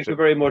 Nicky, thank you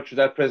very much for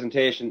that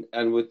presentation.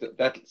 And with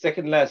that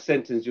second last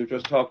sentence, you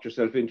just talked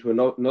yourself into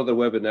another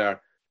webinar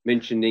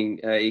mentioning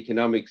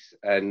economics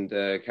and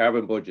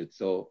carbon budgets.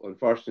 So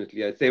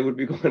unfortunately, I'd say we'd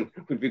be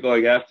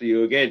going after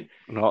you again.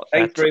 No,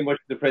 thanks very much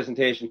for the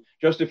presentation.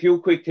 Just a few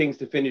quick things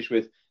to finish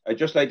with. I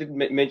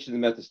didn't mention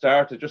them at the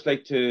start. I'd just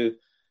like to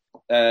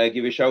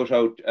give a shout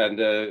out and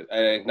an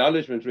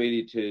acknowledgement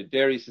really to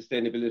Dairy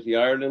Sustainability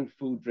Ireland,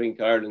 Food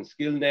Drink Ireland,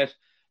 SkillNet,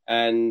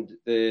 and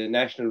the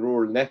National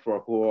Rural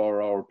Network, who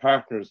are our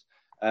partners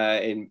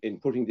in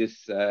putting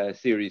this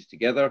series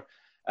together.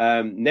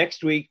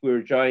 Next week,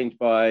 we're joined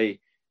by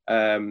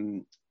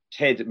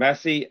Ted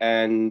Massey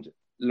and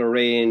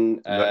Leanne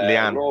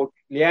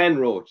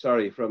Roach,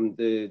 from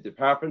the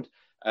department,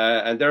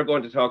 and they're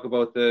going to talk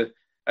about the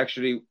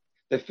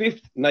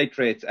 5th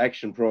nitrates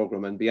action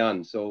program and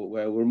beyond. So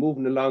we're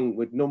moving along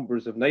with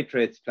numbers of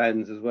nitrates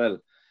plans as well.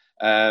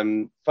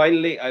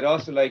 Finally, I'd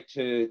also like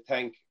to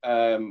thank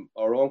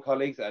our own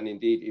colleagues, and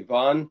indeed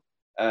Yvonne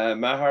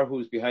Maher,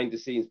 who's behind the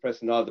scenes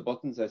pressing all the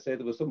buttons. I said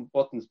there was some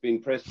buttons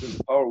being pressed when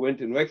the power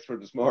went in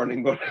Wexford this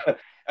morning, but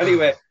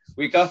anyway,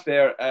 we got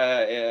there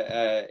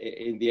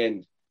in the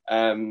end.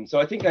 So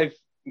I think I've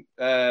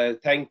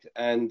thanked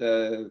and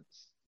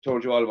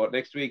told you all about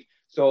next week.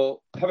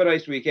 So have a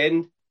nice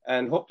weekend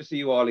and hope to see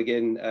you all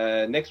again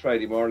next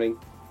Friday morning.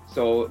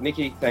 So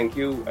Nicky, thank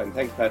you, and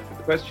thanks Pat for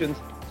the questions.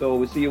 So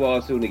we'll see you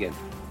all soon again.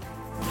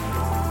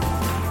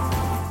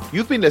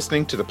 You've been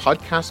listening to the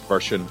podcast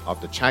version of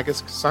the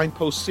Teagasc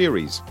Signpost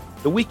series,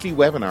 the weekly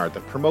webinar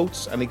that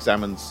promotes and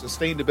examines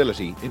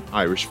sustainability in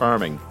Irish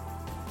farming.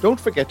 Don't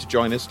forget to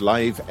join us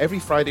live every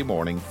Friday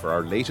morning for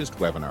our latest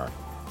webinar.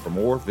 For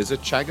more,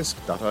 visit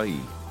teagasc.ie.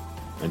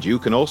 And you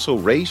can also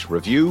rate,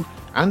 review,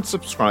 and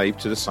subscribe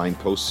to the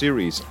Signpost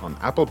series on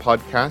Apple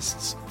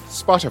Podcasts,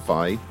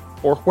 Spotify,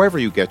 or wherever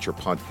you get your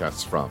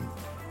podcasts from.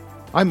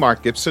 I'm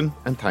Mark Gibson,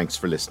 and thanks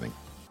for listening.